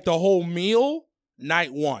middle, like the whole meal,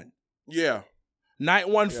 night 1. Yeah, night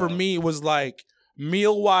 1 for me was like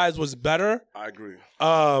meal wise was better. I agree.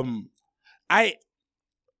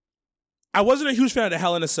 I wasn't a huge fan of the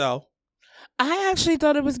Hell in a Cell. I actually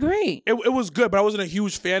thought it was great. It was good, but I wasn't a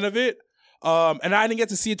huge fan of it. And I didn't get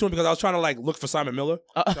to see it to him because I was trying to like look for Simon Miller.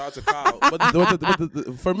 Shout out to Kyle. But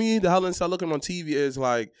for me, the Hell in a Cell looking on TV is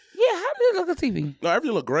like... Yeah, how did it look on TV? No,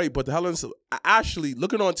 everything looked great, but the Hell in a Cell... Actually,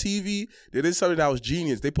 looking on TV, they did something that was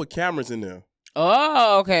genius. They put cameras in there.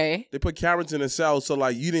 Oh, okay. They put cameras in the cell, so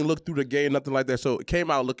like you didn't look through the game, nothing like that. So it came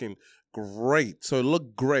out looking great. So it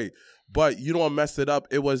looked great. But you don't mess it up.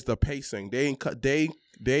 It was the pacing. They ain't cut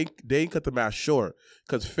the match short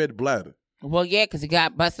because Fid bled. Well, yeah, because he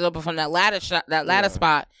got busted open from that ladder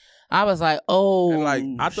spot. I was like, oh, and like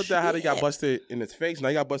I thought that how he got busted in his face. Now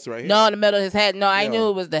he got busted right here. No, in the middle of his head. No, I knew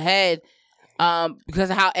it was the head. because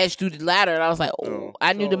of how Edge threw the ladder, and I was like, oh,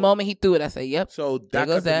 I knew the moment he threw it. I said, yep. So that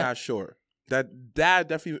cut the match short. That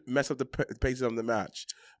definitely messed up the pace of the match.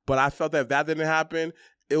 But I felt that if that didn't happen,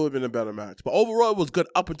 it would have been a better match. But overall, it was good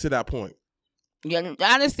up until that point. Yeah,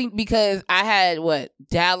 honestly, because I had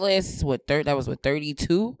Dallas, that was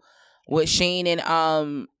 32 with Shane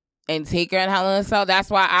and Taker and Hell in a Cell. That's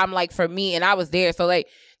why I'm like, for me, and I was there, so like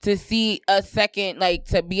to see a second, like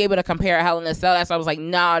to be able to compare Hell in a Cell, that's why I was like,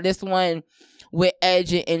 nah, this one with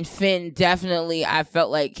Edge and Finn definitely I felt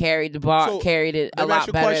like carried the bar, carried it a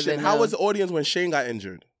lot better than how was the audience when Shane got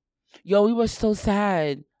injured? Yo, we were so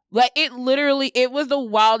sad. Like, it was the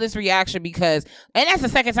wildest reaction because, and that's the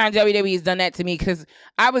second time WWE has done that to me because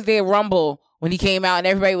I was there Rumble when he came out and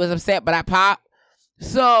everybody was upset, but I popped.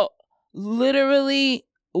 So, literally,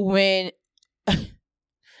 when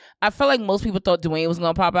I felt like most people thought Dwayne was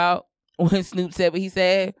going to pop out when Snoop said what he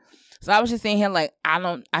said. So, I was just saying here, like,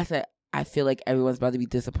 I feel like everyone's about to be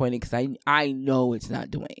disappointed because I know it's not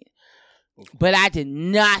Dwayne. But I did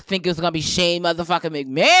not think it was going to be Shane motherfucking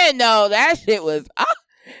McMahon, though. That shit was...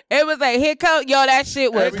 It was like, here come, that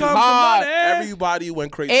shit was hard. Everybody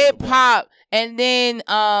went crazy. It popped. And then,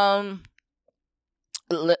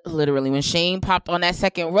 literally, when Shane popped on that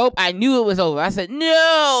second rope, I knew it was over. I said,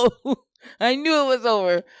 no. I knew it was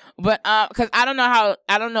over. But, because I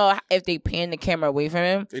don't know if they panned the camera away from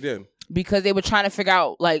him. They did. Because they were trying to figure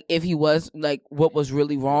out, like, if he was, like, what was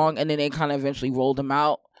really wrong. And then they kind of eventually rolled him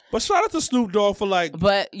out. But shout out to Snoop Dogg for like...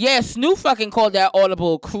 But, yeah, Snoop fucking called that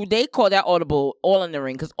audible. They called that audible all in the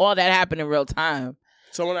ring because all that happened in real time.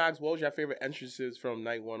 Someone asked, what was your favorite entrances from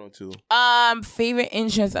night 1 or 2? Favorite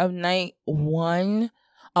entrance of night 1?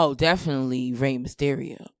 Oh, definitely Rey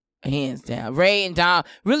Mysterio. Hands down. Rey and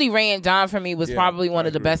Dom for me was probably one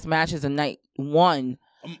of the best matches of night 1.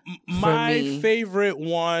 My favorite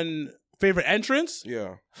entrance?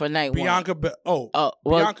 Yeah. For night Bianca 1.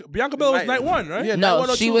 Bianca Belair was night 1, right? Yeah,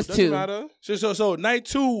 no, she was 2. So night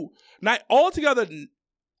 2, altogether,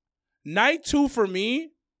 night 2 for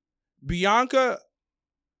me, Bianca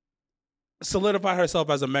solidified herself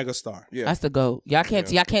as a megastar. Yeah. That's the GOAT. Y'all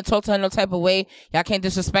can't talk to her no type of way. Y'all can't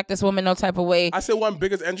disrespect this woman no type of way. I said one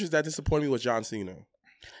biggest entrance that disappointed me was John Cena.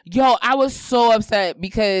 Yo, I was so upset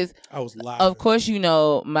because I was laughing. Of course,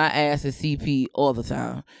 my ass is CP all the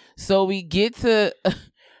time. So we get to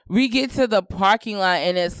the parking lot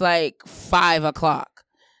and it's like 5:00.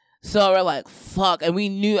 So we're like, fuck. And we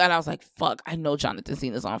knew, and I was like, fuck, I know Jonathan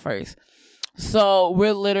Cena's on first. So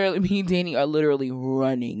me and Danny are literally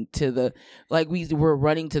running to we're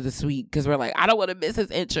running to the suite because we're like, I don't want to miss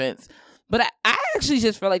his entrance. But I actually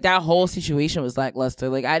just felt like that whole situation was lackluster.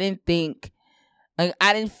 Like, I didn't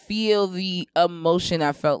feel the emotion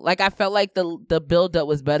I felt. Like, I felt like the build-up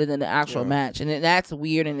was better than the actual match. And that's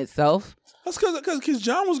weird in itself. That's because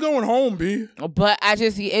John was going home, B. But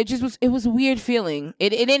it was a weird feeling. It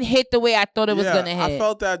didn't hit the way I thought it was going to hit. I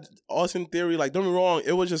felt that Austin Theory, like, don't get me wrong,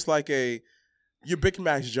 it was just like your big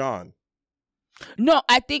match John. No,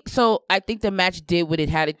 I think so. I think the match did what it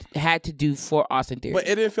had to do for Austin Theory. But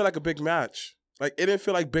it didn't feel like a big match. Like, it didn't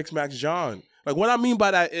feel like Big Match John. Like, what I mean by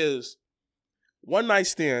that is, one night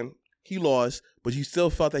stand, he lost, but you still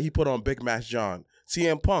felt that he put on Big Match John.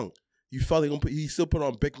 CM Punk, you felt he still put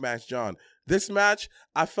on Big Match John. This match,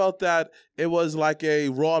 I felt that it was like a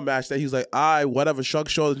Raw match that he's like, whatever, shrug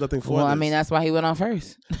shoulders, nothing for Well, this. I mean, that's why he went on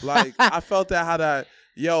first. Like, I felt that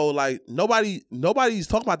nobody's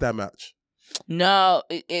talking about that match. No,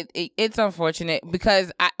 it's unfortunate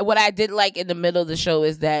because what I did like in the middle of the show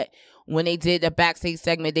is that when they did a backstage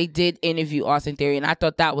segment, they did interview Austin Theory, and I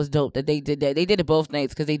thought that was dope that they did that. They did it both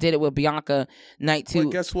nights because they did it with Bianca night 2.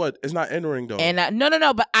 But guess what? It's not entering though. And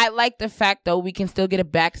no, but I like the fact though we can still get a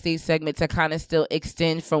backstage segment to kind of still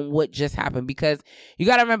extend from what just happened, because you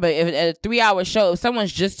got to remember, if a 3-hour show, if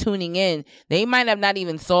someone's just tuning in, they might have not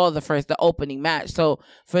even saw the opening match. So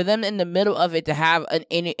for them in the middle of it to have an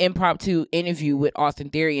impromptu interview with Austin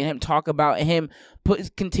Theory and him talk about and him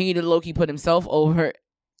continue to low-key put himself over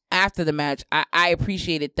after the match, I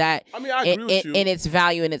appreciated that. I mean, I agree with you. In its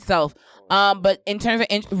value in itself. But in terms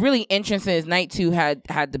of really entrances, night 2 had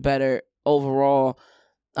the better overall.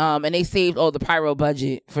 And they saved all the pyro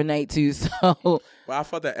budget for night 2. So, well, I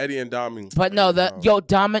felt that Eddie and Dominic. But no,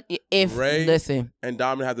 Dominic. If Ray listen, and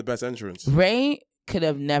Dominic had the best entrance. Ray could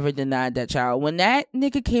have never denied that child. When that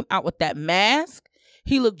nigga came out with that mask,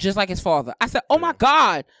 he looked just like his father. I said, "Oh my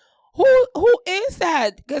God, who is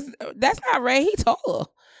that? Because that's not Ray. He taller."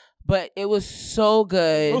 But it was so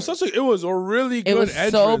good. It was a really good entrance. It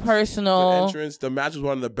was so personal. Good entrance. The match was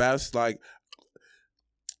one of the best. Like,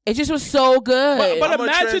 it just was so good. But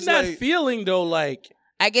imagine that feeling though. Like,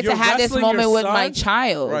 I get to have this moment with my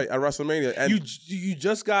child. Right, at WrestleMania. And you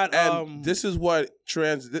just got and this is what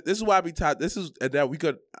this is why I be taught this is and that we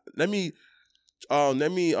could let me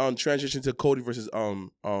transition to Cody versus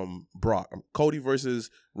Brock. Cody versus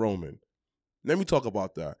Roman. Let me talk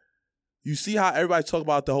about that. You see how everybody talk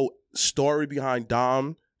about the whole story behind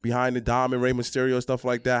the Dom and Rey Mysterio, stuff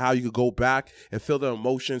like that, how you could go back and feel the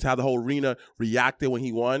emotions, how the whole arena reacted when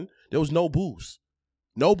he won. There was no boos.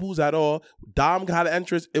 No boos at all. Dom got an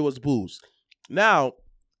entrance, it was boos. Now,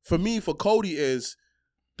 for me, for Cody is,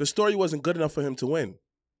 the story wasn't good enough for him to win.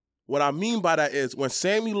 What I mean by that is, when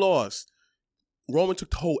Sammy lost, Roman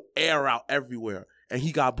took the whole air out everywhere, and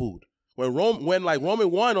he got booed. When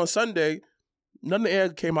Roman won on Sunday, none of the air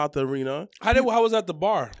came out the arena. How was that the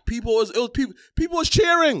bar? People was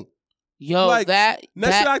cheering. Yo, like,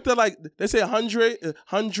 next after like they say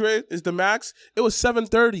 100 is the max. It was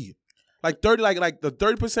 730. Like 30, like the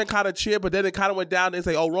 30% kind of cheer, but then it kind of went down. They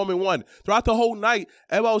say, "Oh, Roman won." Throughout the whole night,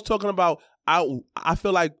 everybody was talking about, I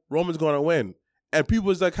feel like Roman's going to win, and people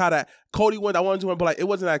was like, kind of Cody won. I wanted to win, but like it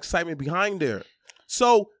wasn't that excitement behind there.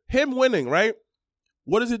 So him winning, right?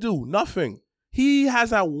 What does it do? Nothing. He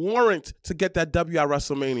has that warrant to get that W at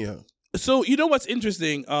WrestleMania. So you know what's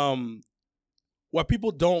interesting? What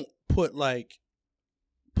people don't put like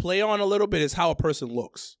play on a little bit is how a person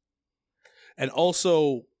looks, and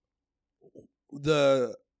also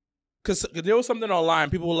because there was something online.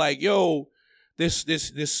 People were like, "Yo, this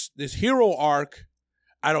hero arc,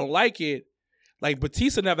 I don't like it." Like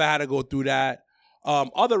Batista never had to go through that.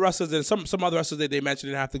 Other wrestlers and some other wrestlers that they mentioned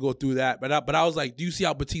didn't have to go through that. But I was like, do you see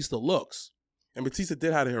how Batista looks? And Batista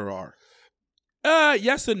did have a hero arc.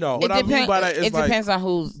 Yes and no. What I mean by that is it depends on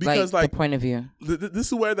who's because the point of view. This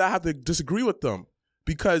is where I have to disagree with them,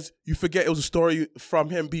 because you forget it was a story from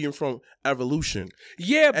him being from Evolution.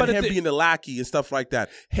 Yeah, but him being the lackey and stuff like that.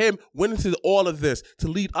 Him winning to all of this to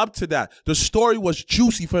lead up to that. The story was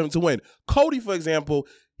juicy for him to win. Cody, for example,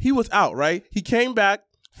 he was out, right? He came back,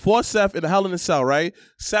 fought Seth in the Hell in a Cell, right?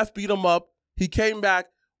 Seth beat him up. He came back,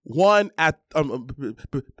 won at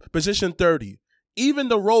position 30. Even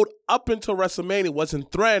the road up until WrestleMania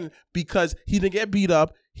wasn't threatened because he didn't get beat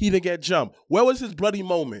up, he didn't get jumped. Where was his bloody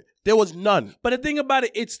moment? There was none. But the thing about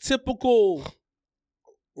it, it's typical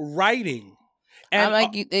writing. And I'm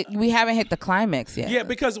like, we haven't hit the climax yet. Yeah,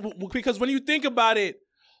 because when you think about it,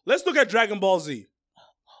 let's look at Dragon Ball Z.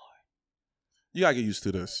 You gotta get used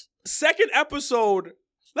to this. Second episode,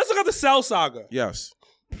 let's look at the Cell Saga. Yes.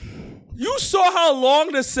 You saw how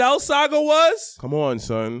long the Cell Saga was? Come on,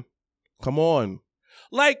 son. Come on.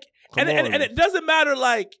 Like, and it doesn't matter,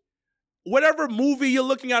 like, whatever movie you're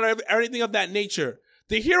looking at or anything of that nature,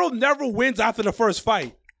 the hero never wins after the first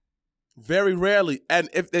fight. Very rarely. And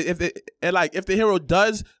if the hero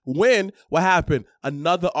does win, what happened?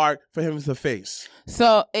 Another arc for him to face.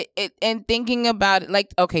 So and thinking about it,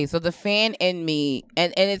 like, okay, so the fan in me,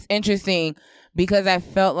 and it's interesting because I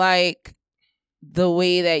felt like the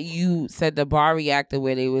way that you said the bar reacted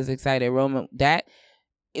where they was excited, Roman, that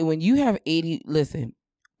when you have 80, listen,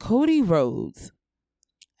 Cody Rhodes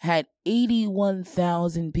had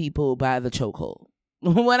 81,000 people by the chokehold.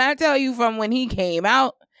 When I tell you from when he came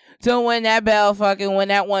out to when that bell when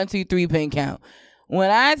that 1, 2, 3 pin count, when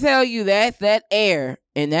I tell you that air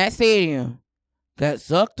in that stadium got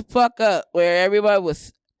sucked the fuck up where everybody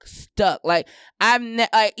was stuck. Like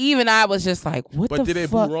even I was just like, what the fuck? But did they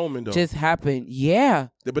boo Roman though? Just happened? Yeah.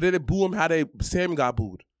 But did they boo him? How Sam got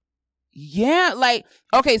booed? Yeah, like,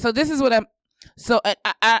 okay, so this is what I'm. So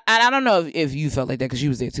I don't know if you felt like that because you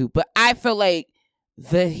was there too, but I felt like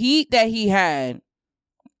the heat that he had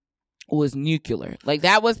was nuclear. Like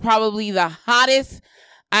that was probably the hottest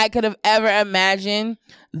I could have ever imagined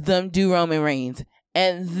them do Roman Reigns.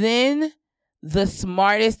 And then the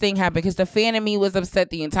smartest thing happened because the fan of me was upset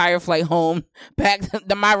the entire flight home.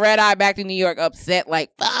 My red eye back to New York, upset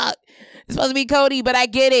like, fuck, it's supposed to be Cody, but I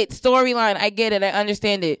get it. Storyline, I get it. I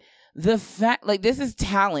understand it. The fact, like, this is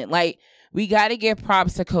talent. Like, we got to give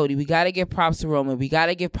props to Cody. We got to give props to Roman. We got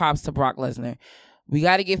to give props to Brock Lesnar. We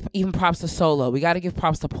got to give even props to Solo. We got to give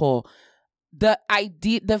props to Paul. The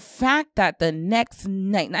fact that the next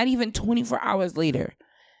night, not even 24 hours later,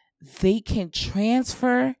 they can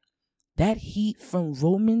transfer that heat from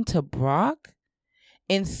Roman to Brock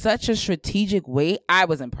in such a strategic way, I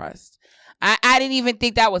was impressed. I didn't even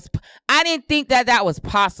think that was, that was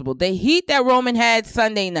possible. The heat that Roman had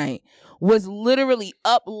Sunday night was literally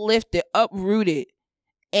uplifted, uprooted.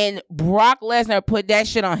 And Brock Lesnar put that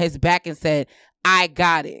shit on his back and said, I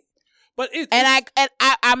got it.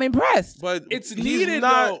 I'm impressed. But it's needed,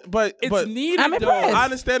 not, though. But it's needed, I'm impressed. I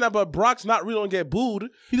understand that, but Brock's not really gonna get booed.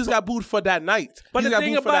 He just got booed for that night. But the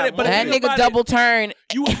thing about it, that nigga double turn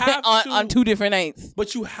you have on 2 different nights.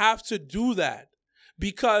 But you have to do that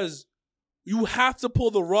because you have to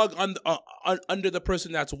pull the rug under the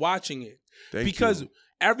person that's watching it. Because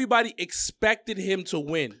everybody expected him to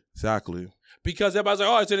win. Exactly. Because everybody's like,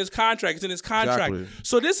 oh, it's in his contract. It's in his contract. Exactly.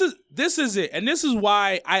 So this is it. And this is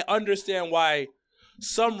why I understand why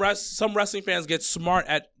some wrestling fans get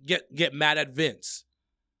mad at Vince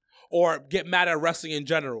or get mad at wrestling in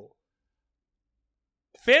general.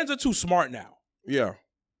 Fans are too smart now. Yeah.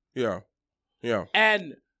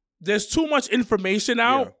 And there's too much information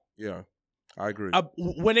out. Yeah. I agree.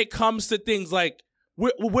 When it comes to things like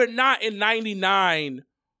we're not in 99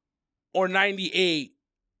 or 98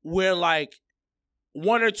 where like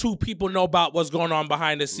 1 or 2 people know about what's going on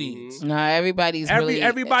behind the scenes. Mm-hmm. No, everybody's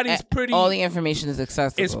pretty. All the information is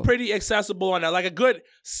accessible. It's pretty accessible on that. Like a good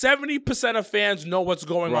 70% of fans know what's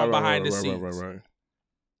going on behind the scenes. Right.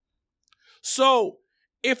 So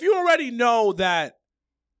if you already know that,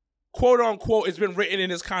 quote unquote, it's been written in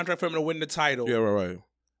his contract for him to win the title. Yeah, right.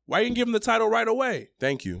 Why didn't you give him the title right away?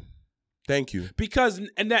 Thank you. Because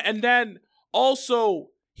and then also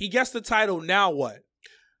he gets the title. Now what?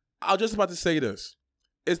 I was just about to say this.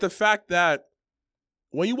 It's the fact that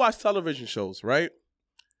when you watch television shows, right?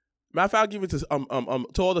 Matter of fact, I'll give it to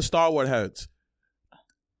all the Star Wars heads.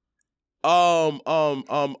 What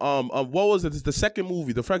was it? It's the second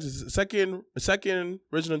movie, the second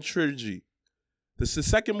original trilogy. This is the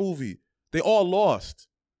second movie. They all lost.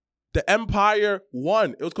 The Empire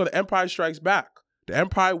won. It was called The Empire Strikes Back. The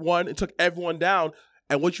Empire won and took everyone down.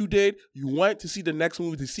 And what you did, you went to see the next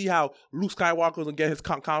movie to see how Luke Skywalker was gonna get his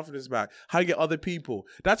confidence back, how you get other people.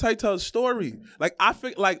 That's how you tell a story. Like I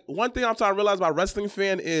think, like one thing I'm trying to realize about wrestling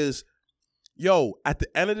fan is, at the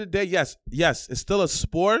end of the day, yes, it's still a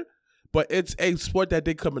sport, but it's a sport that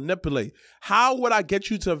they can manipulate. How would I get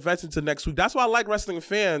you to invest into next week? That's why I like wrestling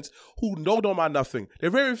fans who don't know about nothing. They're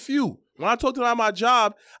very few. When I talk to them about my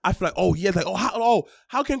job, I feel like,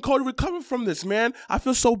 how can Cody recover from this, man? I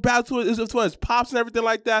feel so bad to his pops and everything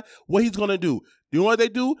like that. What he's gonna do? You know what they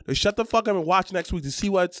do? They shut the fuck up and watch next week to see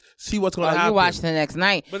what's gonna happen. You watch the next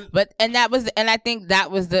night, but I think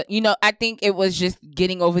that was I think it was just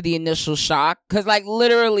getting over the initial shock because like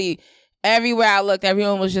literally everywhere I looked,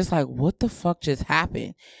 everyone was just like, "What the fuck just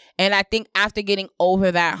happened?" And I think after getting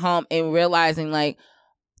over that hump and realizing like,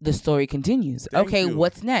 the story continues.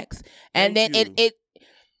 What's next? And then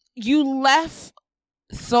you left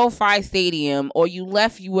SoFi Stadium or you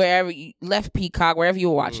left Peacock, wherever you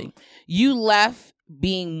were watching. You left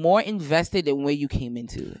being more invested than where you came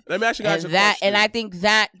into. Let me ask you guys a question. And I think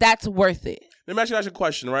that's worth it. Let me ask you guys a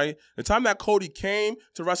question, right? The time that Cody came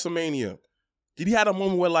to WrestleMania, did he have a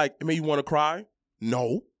moment where like it made you want to cry?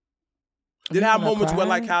 No. Did he have moments where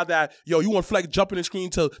like how that, you want Flex jumping the screen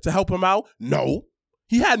to help him out? No.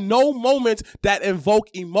 He had no moments that invoke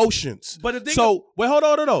emotions. But the thing wait, hold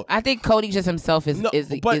on. I think Cody just himself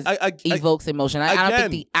evokes emotion. I don't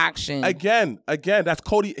think the action. Again, that's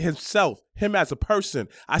Cody himself, him as a person.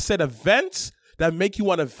 I said events that make you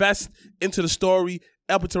want to invest into the story.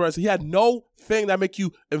 He had no thing that make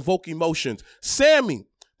you invoke emotions. Sammy,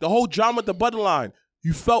 the whole drama at the Bloodline,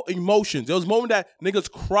 you felt emotions. There was a moment that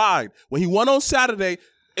niggas cried. When he won on Saturday,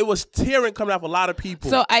 it was tearing coming out of a lot of people.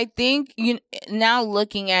 So I think now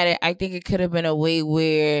looking at it, I think it could have been a way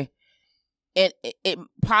where it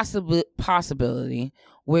possibility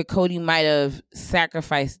where Cody might have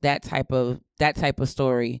sacrificed that type of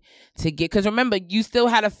story to get, because remember you still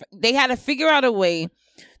they had to figure out a way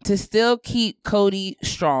to still keep Cody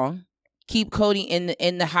strong, keep Cody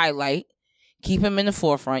in the highlight, keep him in the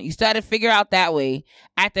forefront. You still had to figure out that way.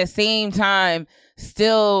 At the same time,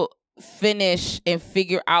 still finish and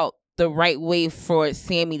figure out the right way for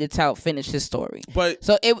Sammy to finish his story. But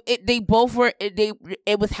so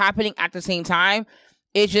it was happening at the same time.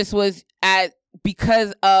 It just was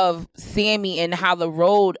because of Sammy and how the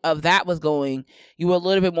road of that was going, you were a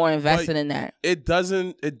little bit more invested in that. It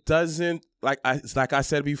doesn't like I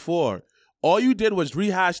said before. All you did was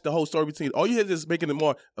rehash the whole story between. All you did is making it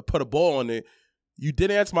more, put a ball on it. You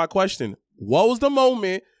didn't answer my question. What was the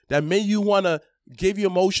moment that made you want to give you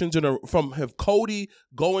emotions from Cody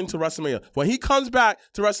going to WrestleMania? When he comes back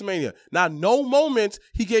to WrestleMania, now no moments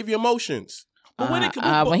he gave you emotions. But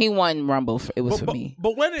when he won Rumble, it was for me.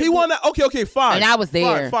 But when he won that, okay, fine. And I was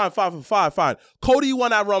there. Fine. Cody won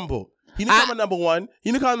that Rumble. He didn't come at number 1.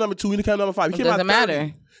 He didn't come at number 2. He didn't come at number 5. It doesn't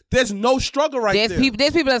matter. There's no struggle there. There's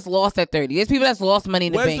people that's lost at 30. There's people that's lost money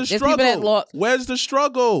in the bank. There's people that lost. Where's the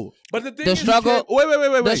struggle? But the thing is, struggle.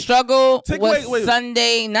 Wait. The struggle was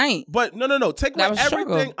Sunday night. But no. Take away everything.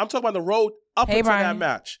 Struggle. I'm talking about the road up until that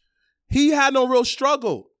match. He had no real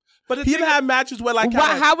struggle. But he didn't have matches where like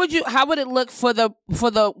how would it look for the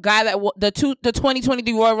guy that the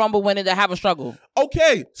 2023 Royal Rumble winner to have a struggle?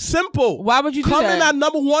 Okay, simple. Why would you do that? Come in at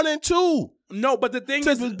number 1 and 2. No, but the thing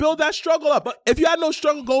is, build that struggle up. But if you had no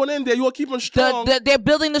struggle going in there, you will keep them strong. They're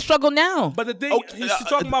building the struggle now. But the thing he's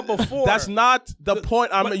talking about before. That's not the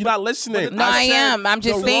point. You're not listening. No, I am. I'm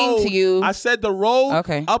just saying to you. I said the road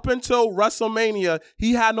up until WrestleMania,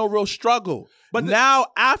 he had no real struggle. But now,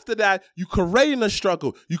 after that, you creating a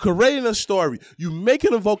struggle. You creating a story. You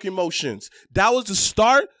making evoke emotions. That was the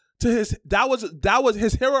start to his. That was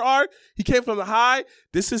his hero arc. He came from the high.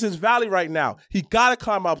 This is his valley right now. He gotta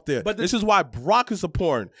climb up there. But this is why Brock is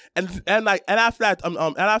important. And after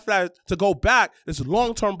that, to go back, it's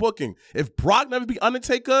long-term booking. If Brock never be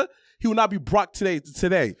Undertaker, he would not be Brock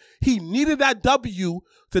today. He needed that W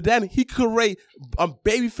to then he could create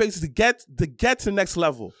baby faces to get to the next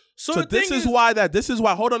level. So this is why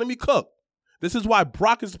hold on, let me cook. This is why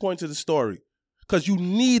Brock is the point to the story. Because you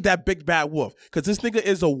need that big bad wolf. Because this nigga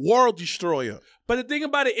is a world destroyer. But the thing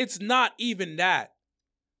about it, it's not even that.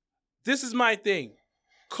 This is my thing.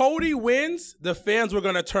 Cody wins, the fans were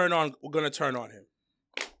gonna turn on him.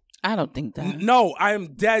 I don't think that. No, I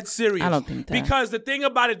am dead serious. I don't think that. Because the thing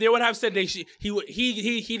about it, they would have said he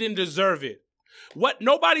didn't deserve it. What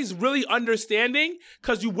nobody's really understanding,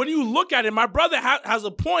 because when you look at it, my brother has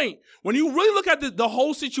a point. When you really look at the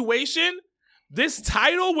whole situation, this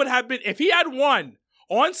title would have been, if he had won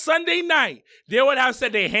on Sunday night, they would have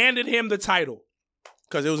said they handed him the title.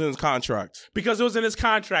 Because it was in his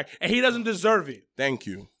contract. And he doesn't deserve it. Thank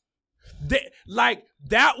you.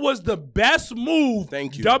 That was the best move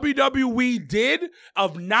WWE did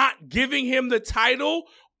of not giving him the title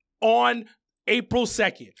on April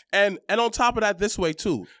 2nd. And on top of that, this way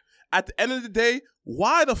too. At the end of the day,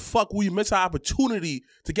 why the fuck will you miss an opportunity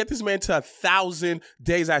to get this man to 1,000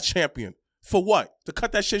 days as champion? For what? To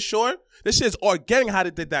cut that shit short? This shit is organic how they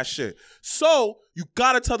did that shit. So you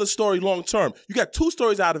gotta tell the story long term. You got 2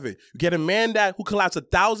 stories out of it. You get a man who collapsed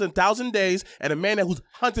 1,000 days and a man who's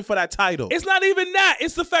hunting for that title. It's not even that.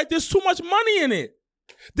 It's the fact there's too much money in it.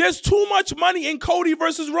 There's too much money in Cody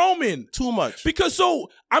versus Roman. Too much. Because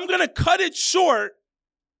I'm gonna cut it short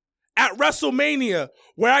at WrestleMania,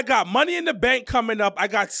 where I got Money in the Bank coming up. I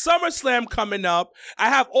got SummerSlam coming up. I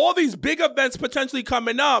have all these big events potentially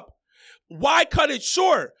coming up. Why cut it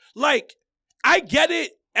short? I get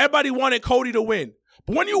it. Everybody wanted Cody to win.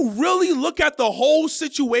 But when you really look at the whole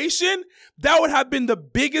situation, that would have been the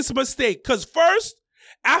biggest mistake. Because first,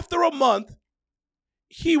 after a month,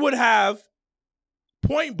 he would have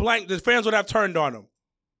point blank, the fans would have turned on him.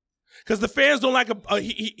 Because the fans don't like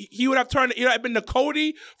he would have been the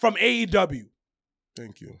Cody from AEW.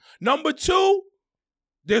 Thank you. Number 2,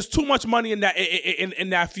 there's too much money in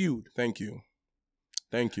that feud. Thank you.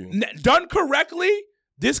 Done correctly,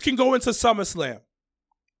 this can go into SummerSlam.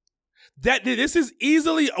 This is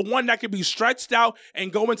easily one that can be stretched out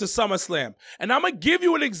and go into SummerSlam. And I'm going to give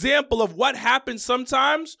you an example of what happens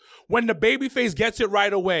sometimes when the babyface gets it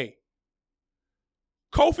right away.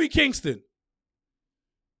 Kofi Kingston.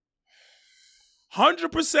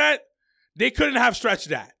 100%, they couldn't have stretched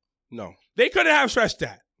that. No. They couldn't have stretched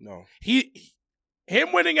that. No.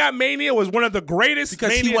 Him winning at Mania was one of the greatest.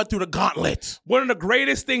 Because he went through the gauntlet. One of the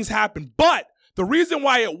greatest things happened. But the reason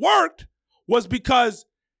why it worked was because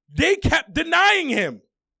they kept denying him.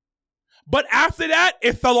 But after that,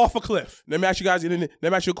 it fell off a cliff. Let me ask you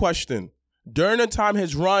a question. During the time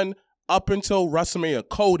his run up until WrestleMania,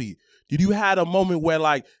 Cody, did you had a moment where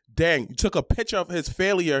dang, you took a picture of his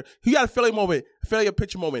failure? He got a failure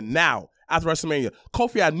picture moment now. After WrestleMania,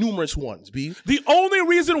 Kofi had numerous ones, B. The only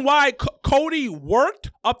reason why Cody worked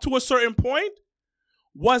up to a certain point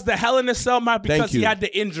was the Hell in a Cell match because he had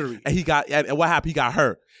the injury. And what happened? He got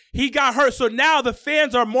hurt. He got hurt. So now the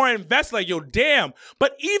fans are more invested. Yo, damn.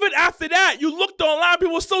 But even after that, you looked online,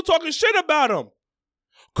 people were still talking shit about him.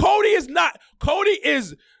 Cody is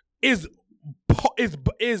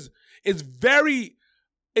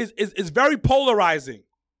very polarizing.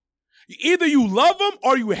 Either you love him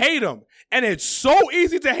or you hate him. And it's so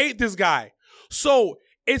easy to hate this guy. So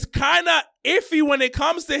it's kind of iffy when it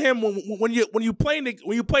comes to him when you're playing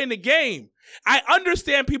the game. I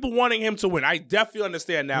understand people wanting him to win. I definitely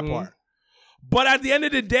understand that part. But at the end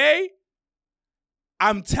of the day,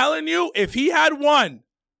 I'm telling you, if he had won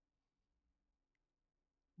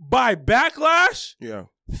by Backlash,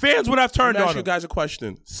 fans would have turned on him. Let me ask you guys a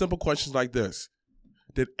question. Simple questions like this.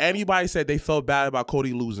 did anybody say they felt bad about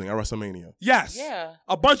Cody losing at WrestleMania? Yes. Yeah.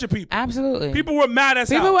 A bunch of people. Absolutely. People were mad as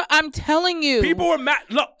hell. I'm telling you. People were mad.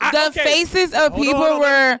 Look, faces of people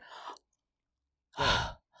were.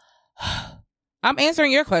 I'm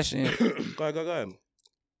answering your question. Go ahead.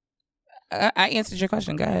 I answered your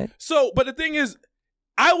question. Go ahead. So, but the thing is,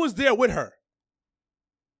 I was there with her.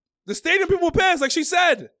 The stadium people were pissed, like she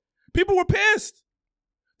said. People were pissed.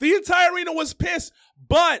 The entire arena was pissed,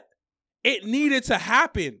 but it needed to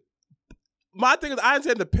happen. My thing is, I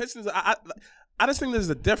understand the Pistons. I just think there's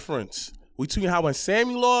a difference between how when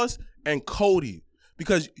Sammy lost and Cody,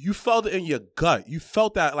 because you felt it in your gut. You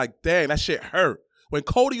felt that, dang, that shit hurt. When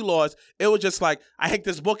Cody lost, it was just like, I hate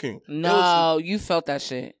this booking. No, you felt that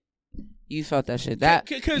shit. You felt that shit.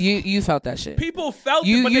 You felt that shit. People felt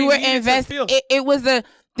it, but you were invested. It was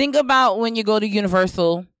think about when you go to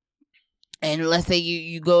Universal, and let's say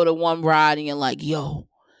you go to one ride and you're like, yo,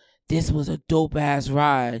 this was a dope ass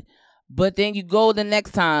ride, but then you go the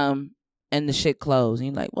next time and the shit closed,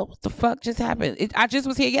 and you're like, well, what the fuck just happened? I just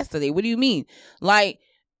was here yesterday. What do you mean?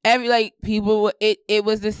 People, it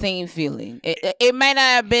was the same feeling. It might not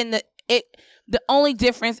have been the only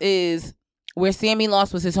difference is where Sammy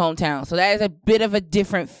lost was his hometown, so that is a bit of a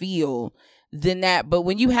different feel than that. But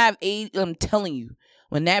when you have I'm telling you,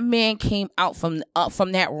 when that man came out from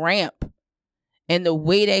that ramp and the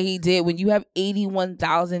way that he did, when you have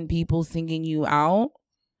 81,000 people singing you out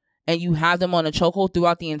and you have them on a chokehold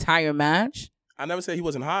throughout the entire match. I never said he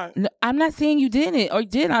wasn't hot. No, I'm not saying you didn't or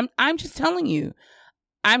did. I'm just telling you.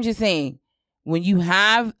 I'm just saying, when you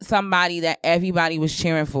have somebody that everybody was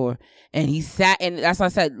cheering for and he sat, and that's why I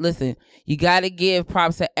said, listen, you got to give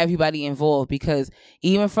props to everybody involved, because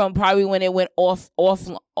even from probably when it went off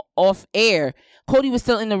air, Cody was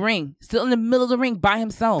still in the ring, still in the middle of the ring by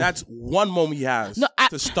himself. That's one moment he has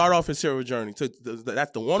to start off his hero journey.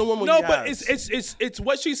 That's the one moment he has. No, but it's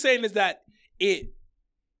what she's saying is that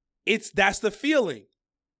that's the feeling.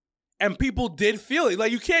 And people did feel it.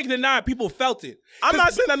 Like, you can't deny people felt it. I'm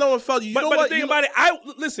not saying that no one felt it. But the thing about it,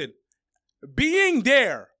 listen, being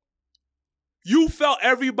there, you felt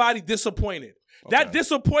everybody disappointed. Okay. That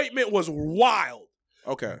disappointment was wild.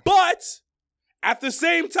 Okay. But at the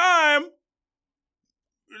same time,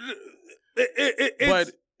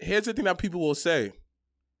 but here's the thing that people will say.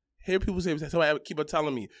 Somebody keep on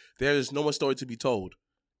telling me there is no more story to be told.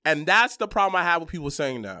 And that's the problem I have with people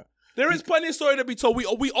saying that. There is plenty of story to be told.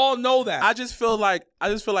 We all know that. I just feel like,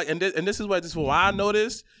 and this is what I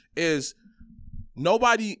noticed is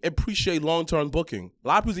nobody appreciate long-term booking. A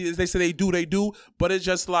lot of people, they say they do, but it's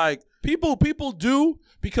just like people do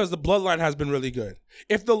because the bloodline has been really good.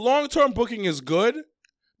 If the long-term booking is good,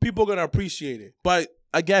 people are gonna appreciate it. But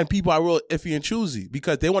again, people are real iffy and choosy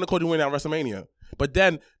because they want to Cody win at WrestleMania. But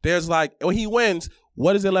then there's like, when he wins,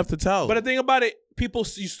 what is there left to tell? But the thing about it, people,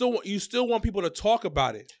 you still want people to talk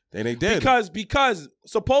about it. And they did. Because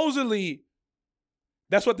supposedly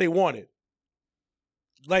that's what they wanted.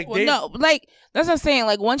 Like, that's what I'm saying.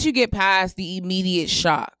 Like, once you get past the immediate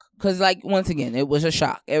shock, because once again, it was a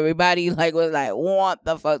shock. Everybody was like, what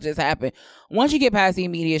the fuck just happened? Once you get past the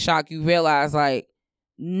immediate shock, you realize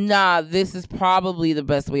nah, this is probably the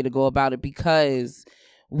best way to go about it, because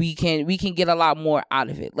we can get a lot more out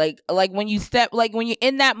of it. Like when when you're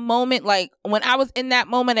in that moment, when I was in that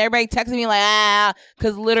moment, everybody texted me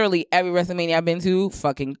because literally every WrestleMania I've been to,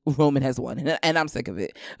 fucking Roman has won, and I'm sick of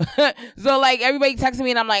it. So everybody texted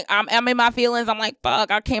me, and I'm like, I'm in my feelings. I'm like,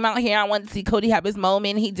 fuck, I came out here, I wanted to see Cody have his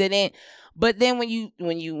moment, he didn't. But then when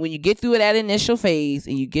you get through that initial phase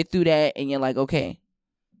and you get through that, and you're like, okay,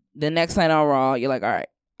 the next night on Raw, you're like, all right,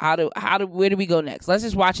 where do we go next? Let's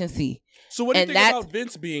just watch and see. So what do you think about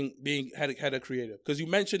Vince being head of creative? Because you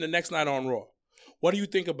mentioned the next night on Raw. What do you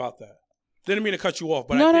think about that? Didn't mean to cut you off,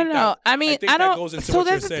 but no. I think that goes into what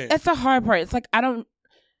you're saying. That's the hard part. It's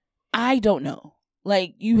I don't know.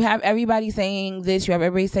 You have everybody saying this, you have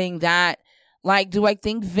everybody saying that. Do I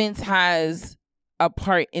think Vince has a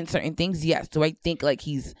part in certain things? Yes. Do I think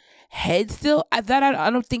he's head still? I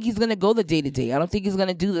don't think he's gonna go the day to day. I don't think he's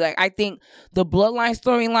gonna do that. I think the bloodline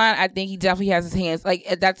storyline, I think he definitely has his hands.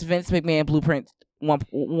 That's Vince McMahon blueprint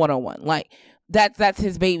 101. That's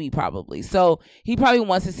his baby probably. So he probably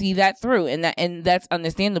wants to see that through, and that's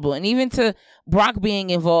understandable. And even to Brock being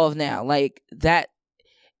involved now, that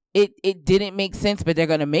it didn't make sense, but they're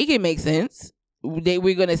gonna make it make sense.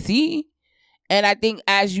 We're gonna see. And I think,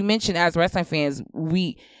 as you mentioned, as wrestling fans,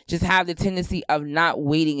 we just have the tendency of not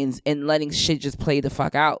waiting and letting shit just play the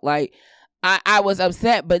fuck out. I was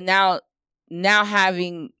upset, but now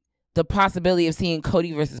having the possibility of seeing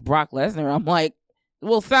Cody versus Brock Lesnar, I'm like,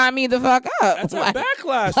 Well, sign me the fuck up. That's a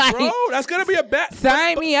backlash, bro. That's gonna be a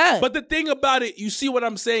sign me up. But the thing about it, you see what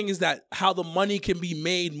I'm saying is that how the money can be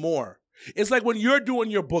made more. It's like when you're doing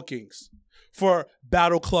your bookings for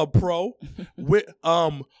Battle Club Pro with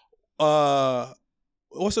what's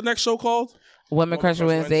the next show called? Women Crush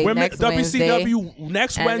Wednesday. Next WCW Wednesday,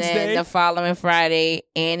 next and Wednesday. Then the following Friday,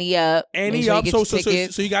 Annie Up. Annie Up.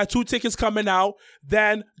 So you got 2 tickets coming out.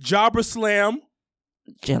 Then Jobber Slam.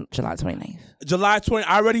 July 29th. July 20th.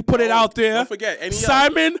 I already put it out there. Don't forget. Annie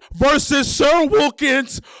Simon versus Sir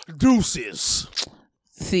Wilkins. Deuces.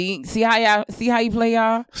 See how you play,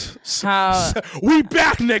 y'all? How we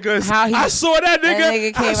back, niggas. I saw that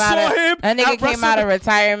nigga. That nigga came out of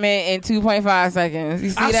retirement in 2.5 seconds.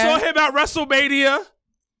 You see I that? saw him at WrestleMania,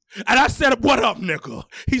 and I said, "What up, nigga?"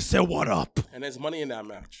 He said, "What up?" And there's money in that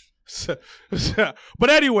match. But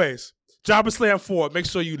anyways, Jobber Slam 4. Make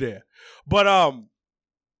sure you there. But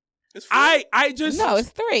it's 4? I just no, it's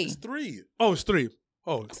 3. It's 3. Oh, it's 3.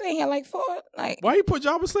 Oh, I'm saying here like 4. Like why you put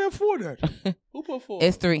Jobber Slam 4 then? Who put 4?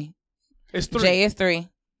 It's 3. It's 3. Jay, it's 3.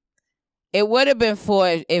 It would have been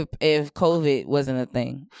 4 if COVID wasn't a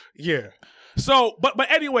thing. Yeah. So, but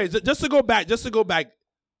anyways, just to go back.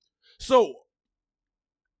 So,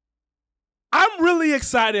 I'm really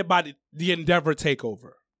excited about the Endeavor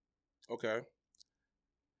takeover. Okay.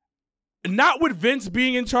 Not with Vince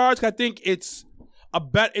being in charge. I think it's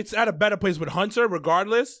at a better place with Hunter,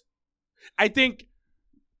 regardless. I think,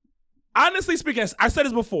 honestly speaking, I said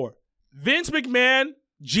this before. Vince McMahon,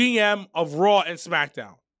 GM of Raw and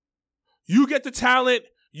SmackDown. You get the talent,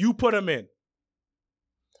 you put them in.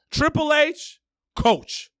 Triple H,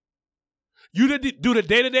 coach. You do the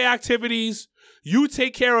day-to-day activities. You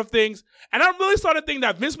take care of things. And I'm really starting to think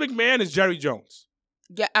that Vince McMahon is Jerry Jones.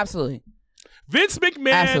 Yeah, absolutely. Vince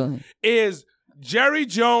McMahon is Jerry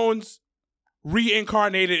Jones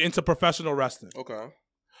reincarnated into professional wrestling. Okay.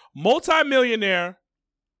 Multi-millionaire,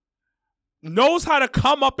 knows how to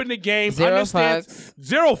come up in the game, understands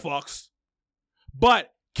zero fucks,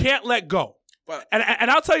 but can't let go. But and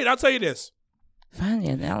I'll tell you this.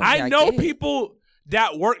 I know people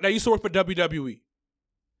that used to work for WWE,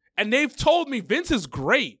 and they've told me Vince is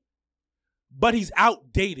great, but he's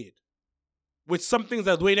outdated with some things,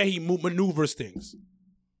 the way that he maneuvers things.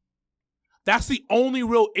 That's the only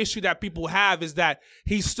real issue that people have, is that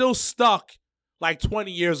he's still stuck like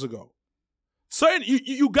 20 years ago. Certain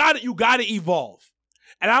you got to evolve.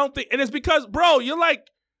 And I don't think, and it's because, bro, you're like,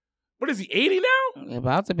 what is he, 80 now?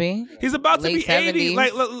 About to be. He's about to be 80.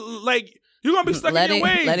 Like you're gonna be stuck in your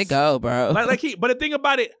ways. Let it go, bro. But the thing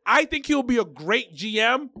about it, I think he'll be a great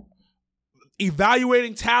GM,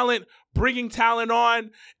 evaluating talent, bringing talent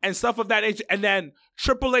on, and stuff of that nature. And then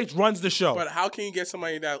Triple H runs the show. But how can you get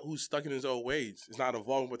somebody who's stuck in his old ways? It's not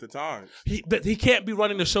evolving with the times. He can't be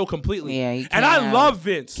running the show completely. Yeah, and I love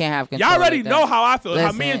Vince. Can't have control. Y'all already know how I feel. Listen,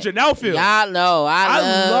 how me and Janelle feel. Y'all know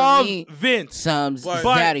I love Vince. Some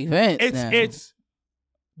Daddy Vince. It's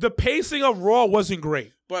the pacing of Raw wasn't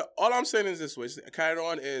great. But all I'm saying is this way. Carry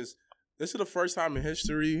on is this is the first time in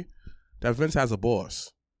history that Vince has a boss.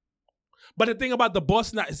 But the thing about the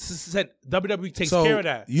boss, said WWE takes care of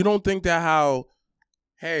that. You don't think that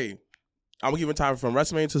hey, I'm giving time from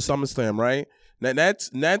WrestleMania to SummerSlam, right?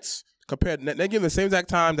 That's compared. They're giving the same exact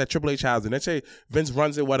time that Triple H has, and let's say Vince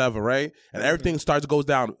runs it, whatever, right? And everything goes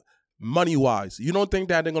down money wise. You don't think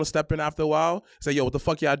that they're gonna step in after a while? Say, yo, what the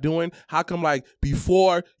fuck y'all doing? How come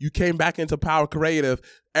before you came back into Power Creative,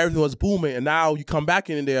 everything was booming, and now you come back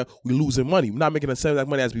in there, we losing money. We're not making the same exact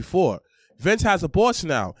money as before. Vince has a boss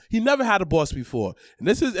now. He never had a boss before, and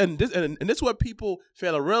this is what people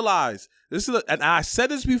fail to realize. And I said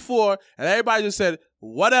this before, and everybody just said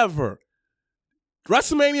whatever.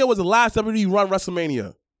 WrestleMania was the last WWE run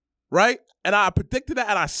WrestleMania, right? And I predicted that,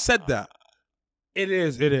 and I said that. It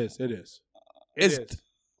is.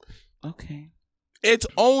 Okay. It's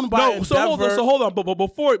owned by Endeavor. So hold on. But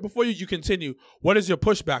before you continue, what is your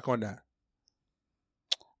pushback on that?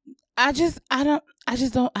 I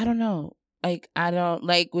don't know. I don't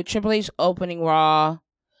like with Triple H opening Raw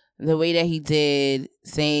the way that he did,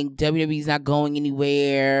 saying WWE's not going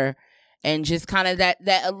anywhere, and just kind of that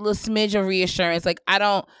a little smidge of reassurance.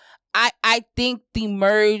 I think the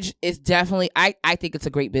merge is definitely. I think it's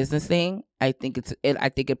a great business thing. I think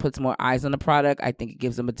it puts more eyes on the product. I think it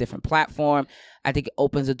gives them a different platform. I think it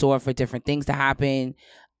opens the door for different things to happen.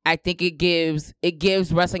 I think it gives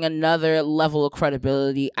wrestling another level of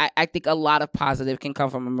credibility. I think a lot of positive can come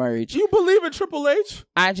from a merge. Do you believe in Triple H?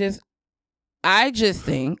 I just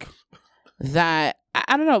think that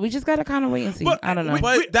I don't know. We just gotta kind of wait and see. I don't know.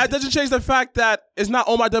 But that doesn't change the fact that it's not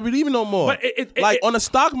owned by WWE no more. But on the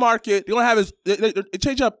stock market, you don't have it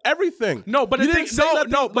change up everything. No, but you didn't say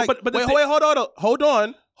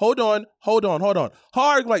hold on.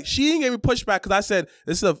 Hard, like she ain't gave me pushback because I said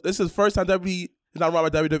this is the first time WWE is not run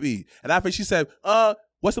by WWE, and after she said,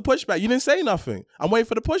 what's the pushback? You didn't say nothing. I'm waiting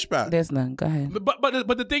for the pushback. There's none. Go ahead.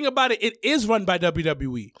 But the thing about it is run by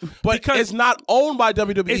WWE. But because it's not owned by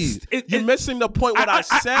WWE. You're missing the point what I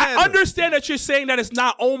said. I understand that you're saying that it's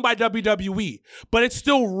not owned by WWE, but it's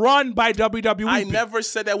still run by WWE. I never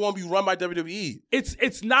said that won't be run by WWE.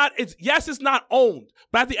 It's not owned.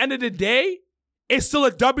 But at the end of the day, it's still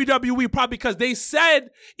a WWE product because they said,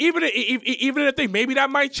 even if they maybe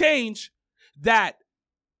that might change, that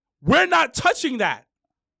we're not touching that.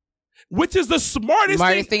 Which is the smartest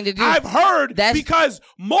thing to do. I've heard because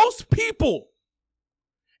most people,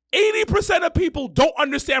 80% of people don't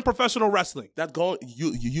understand professional wrestling.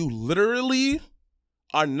 You literally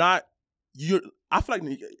are not. I feel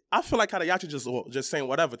like kind of y'all just saying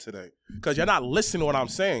whatever today because you're not listening to what I'm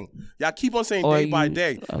saying. Y'all keep on saying day by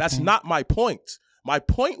day. Okay. That's not my point. My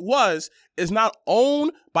point was it's not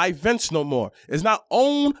owned by Vince no more. It's not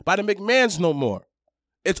owned by the McMahons no more.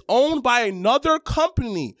 It's owned by another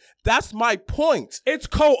company. That's my point. It's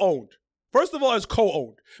co-owned. First of all, it's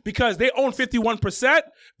co-owned because they own 51%.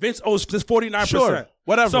 Vince owns 49%. Sure,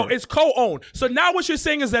 whatever. So it's co-owned. So now what you're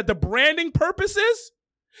saying is that the branding purposes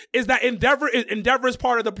is that Endeavor is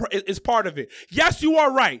part of is part of it. Yes, you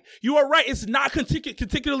are right. You are right. It's not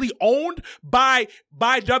particularly owned by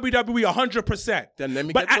WWE 100%. Then let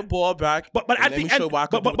me get the ball back. But at the end,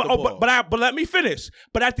 but let me finish.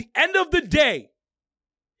 But at the end of the day,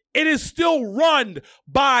 it is still run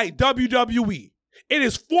by WWE. It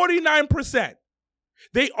is 49%.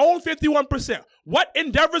 They own 51%. What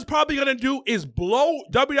Endeavor's probably going to do is blow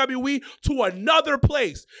WWE to another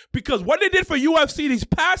place. Because what they did for UFC these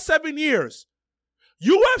past 7 years,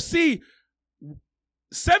 UFC,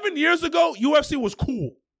 7 years ago, UFC was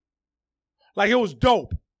cool. Like, it was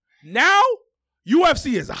dope. Now,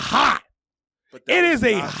 UFC is hot. It is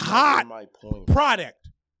a hot product.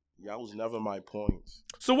 That was never my point.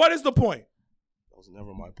 So what is the point? That was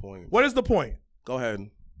never my point. What is the point? Go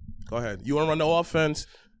ahead. You want to run the offense?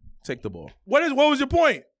 Take the ball. What was your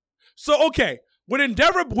point? So, okay, with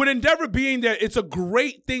Endeavor being there, it's a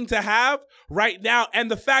great thing to have right now.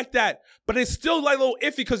 And the fact that, but it's still like a little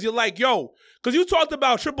iffy because you're like, yo, because you talked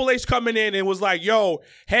about Triple H coming in and was like, yo,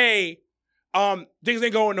 hey, things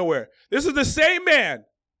ain't going nowhere. This is the same man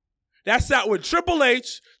that sat with Triple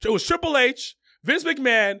H. It was Triple H, Vince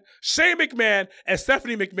McMahon, Shane McMahon, and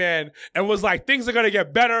Stephanie McMahon, and was like, things are going to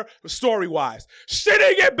get better story-wise. Shit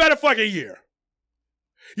didn't get better for like a year.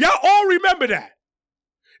 Y'all all remember that.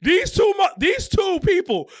 These two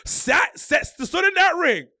people stood in that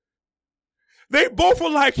ring. They both were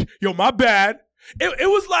like, yo, my bad. It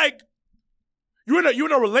was like, you're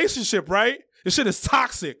in a relationship, right? This shit is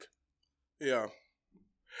toxic. Yeah.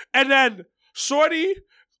 And then Shorty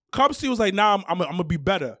comes to you, was like, nah, I'm going to be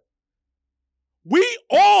better. We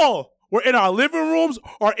all were in our living rooms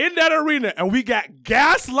or in that arena, and we got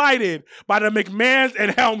gaslighted by the McMahons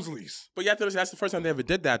and Helmsleys. But you have to understand, that's the first time they ever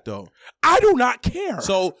did that, though. I do not care.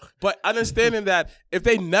 So, but understanding that if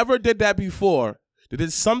they never did that before, they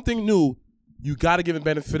did something new, you got to give it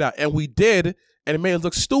benefit out. And we did, and it made us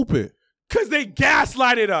look stupid. Because they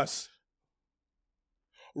gaslighted us.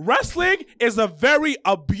 Wrestling is a very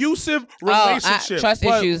abusive relationship. Trust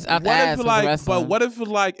issues out the ass with wrestling. But what if it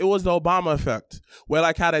was the Obama effect, where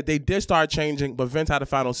like how they did start changing, but Vince had the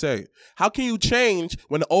final say? How can you change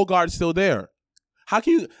when the old guard is still there? How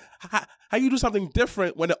you do something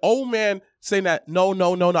different when the old man saying that no,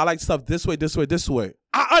 I like stuff this way.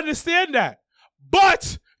 I understand that,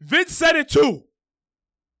 but Vince said it too.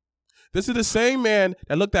 This is the same man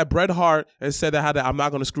that looked at Bret Hart and said that I'm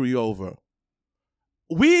not going to screw you over.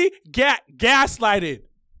 We got gaslighted.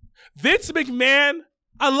 Vince McMahon,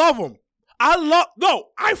 I love him.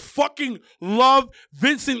 I fucking love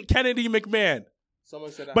Vincent Kennedy McMahon.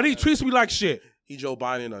 Someone said that, but he treats me like shit. He Joe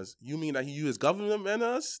Biden us. You mean that he used government and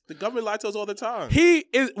us? The government lies to us all the time.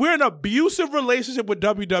 We're in an abusive relationship with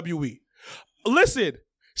WWE. Listen,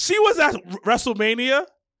 she was at WrestleMania.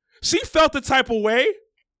 She felt the type of way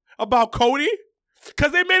about Cody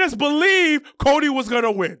because they made us believe Cody was going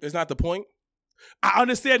to win. It's not the point. I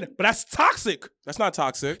understand, but that's toxic. That's not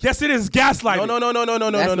toxic. Yes, it is gaslighting. No.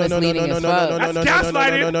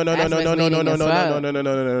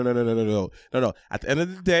 At the end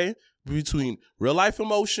of the day, between real life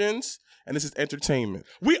emotions and this is entertainment.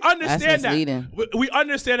 We understand that. We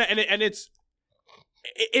understand that, and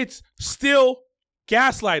it's still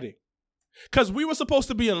gaslighting. Because we were supposed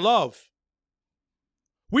to be in love.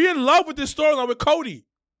 We in love with this storyline with Cody.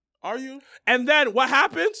 Are you? And then what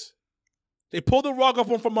happens? They pull the rug up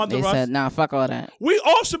from under us. They said, nah, fuck all that. We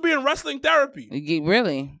all should be in wrestling therapy.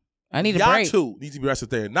 Really? I need a break. Y'all two need to be wrestling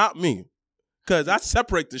therapy, not me. Because I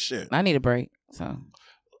separate the shit. I need a break. So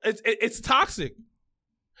It's toxic.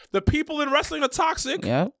 The people in wrestling are toxic.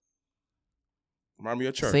 Yep. Remind me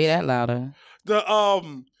of church. Say that louder.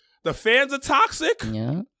 The fans are toxic.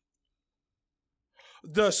 Yeah.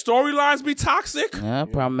 The storylines be toxic. Yeah,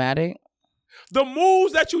 problematic. The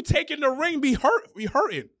moves that you take in the ring be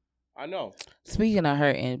hurting. I know. Speaking of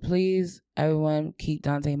hurting, please, everyone, keep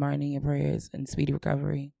Dante Martin in your prayers and speedy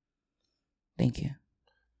recovery. Thank you.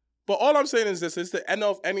 But all I'm saying is this. It's the end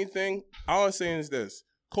of anything. All I'm saying is this.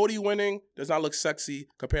 Cody winning does not look sexy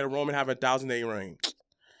compared to Roman having a 1,000-day reign.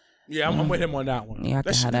 Yeah, I'm with him on that one. Yeah, I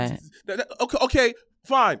can have that. Okay,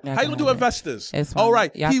 fine. Yeah, how you gonna do investors? All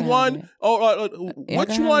right, he won.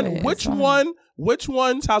 Which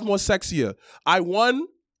one sounds more sexier? I won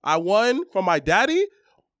from my daddy,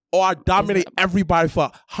 or I dominate everybody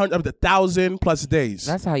for 1,000+ days.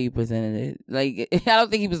 That's how you presented it. Like, I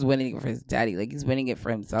don't think he was winning it for his daddy. Like, he's winning it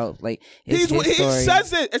for himself. Like, he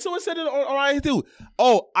says it. And someone said it on Ryan too.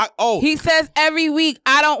 He says every week,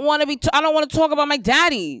 I don't want to talk about my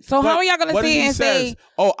daddy. So how are y'all gonna say and say,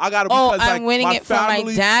 I gotta? Because I'm winning it for my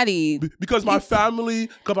daddy because my family.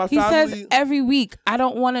 He says every week, I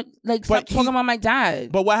don't want to stop talking about my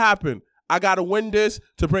dad. But what happened? I gotta win this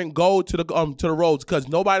to bring gold to the roads because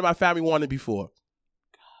nobody in my family wanted before.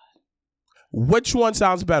 Which one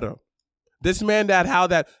sounds better? This man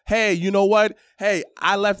hey, you know what? Hey,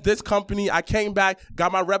 I left this company, I came back,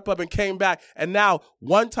 got my rep up and came back, and now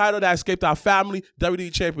one title that escaped our family,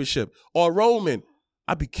 WWE Championship. Or Roman,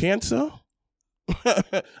 I be cancer.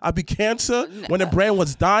 I be cancer. When the brand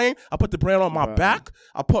was dying, I put the brand on my back.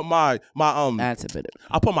 I put That's a bit of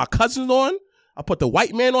I put my cousins on. I put the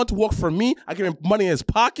white man on to work for me. I gave him money in his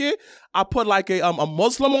pocket. I put like a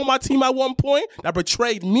Muslim on my team at one point that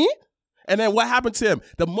betrayed me. And then what happened to him?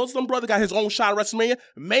 The Muslim brother got his own shot at WrestleMania,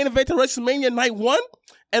 main event to WrestleMania night 1.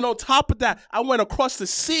 And on top of that, I went across the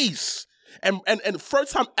seas and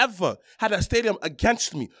first time ever had a stadium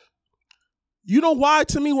against me. You know why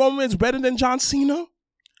to me Roman is better than John Cena?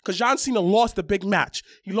 Because John Cena lost the big match.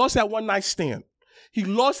 He lost that one night stand. He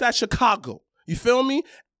lost at Chicago. You feel me?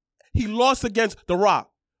 He lost against The Rock.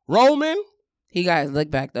 Roman, he got his lick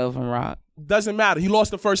back though from Rock. Doesn't matter. He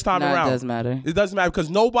lost the first time around. It does matter. It doesn't matter because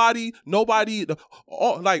nobody. Only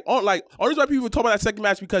why people talk about that second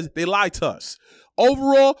match because they lied to us.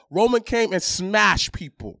 Overall, Roman came and smashed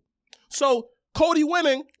people. So Cody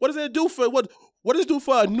winning, what does it do for what does it do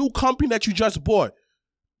for a new company that you just bought?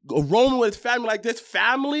 Roman with his family like this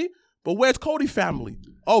family, but where's Cody's family?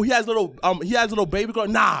 Oh, he has little baby girl.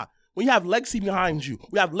 Nah. When you have legacy behind you,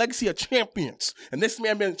 we have legacy of champions. And this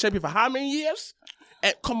man been a champion for how many years?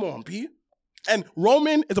 And come on, B. And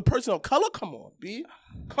Roman is a person of color? Come on, B.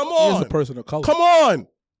 Come on. He is a person of color. Come on.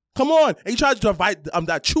 And you try to divide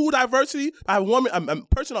that true diversity. I have a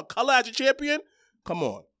person of color as a champion? Come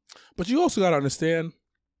on. But you also got to understand,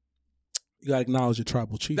 you got to acknowledge your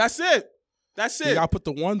tribal chief. That's it. You got to put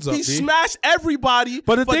the ones up, He smashed everybody.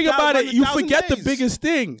 But the thing about it, you forget the biggest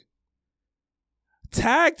thing.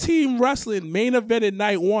 Tag team wrestling main event at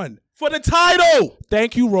night 1 for the title.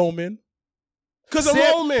 Thank you, Roman. Because of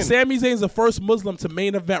Roman. Sami Zayn's the first Muslim to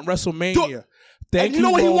main event WrestleMania. Thank you. You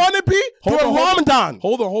know what he wanted to be? During Ramadan.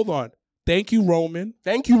 Hold on. Thank you, Roman.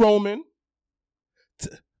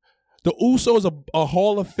 The Usos are a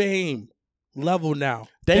Hall of Fame level now.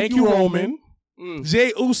 Thank you, Roman.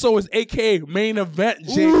 Jey Uso is AKA main event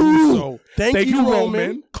Jey Uso. Thank you,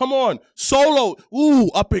 Roman. Come on. Solo.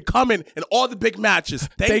 Up and coming in all the big matches.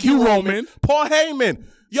 Thank you, Roman. Paul Heyman.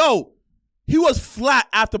 Yo, he was flat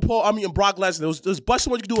after Brock Lesnar. It was busting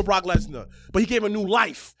what you could do with Brock Lesnar. But he gave a new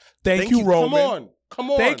life. Thank you, Roman. Come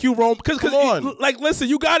on. Thank you, Roman. Because listen,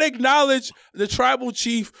 you got to acknowledge the tribal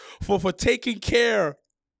chief for taking care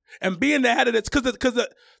and being the head of it. Because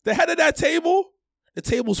the head of that table, the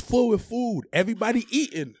table's full with food. Everybody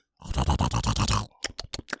eating.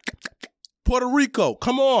 Puerto Rico.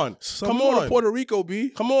 Come on. Come on. Puerto Rico, B.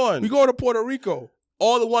 Come on. We going to Puerto Rico.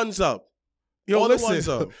 All the ones up. Yo,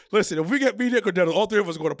 listen, if we get B. Nick Cordero, all three of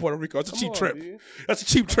us go to Puerto Rico. That's a cheap trip. B. That's a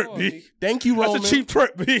cheap trip, B. Thank you, Roman. That's a cheap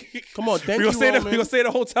trip, B. Come on, thank you, Roman. We're going to stay in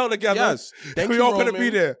a hotel together. Yes. We all going to be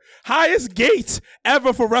there. Highest gates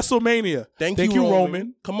ever for WrestleMania. Thank you,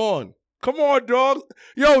 Roman. Come on, dog.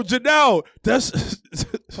 Yo, Janelle.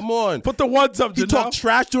 Come on. Put the ones up, Janelle. He talk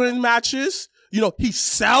trash during matches. He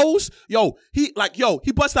sells.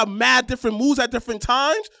 He busts out mad different moves at different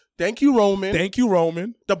times. Thank you, Roman. Thank you,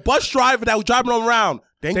 Roman. The bus driver that was driving them around.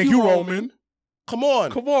 Thank you, Roman. Come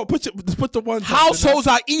on. Put the one. Households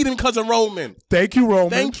are eating because of Roman. Thank you,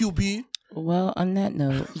 Roman. Thank you, B. Well, on that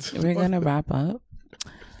note, we're gonna wrap up.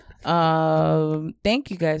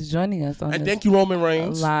 Thank you guys for joining us on and thank you, Roman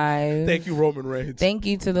Reigns. Live. Thank you, Roman Reigns. Thank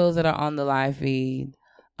you to those that are on the live feed.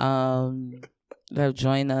 That have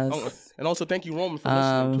joined us. And also thank you, Roman, for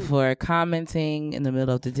listening too. For commenting in the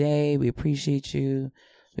middle of the day. We appreciate you.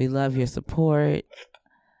 We love your support.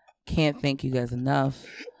 Can't thank you guys enough.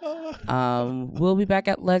 We'll be back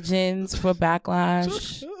at Legends for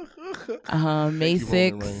Backlash. May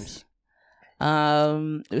 6th.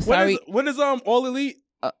 Sorry. When is All Elite?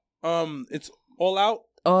 It's All Out.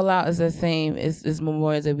 All Out is the same. It's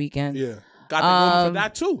Memorial Day weekend. Yeah. Got the Roman for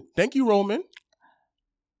that too. Thank you, Roman.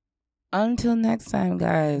 Until next time,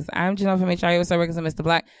 guys. I'm Janelle from HR. What's up, working with Mr.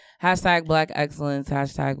 Black. # Black Excellence.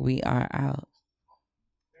 # We Are Out.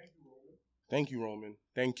 Thank you, Roman.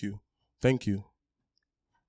 Thank you. Thank you.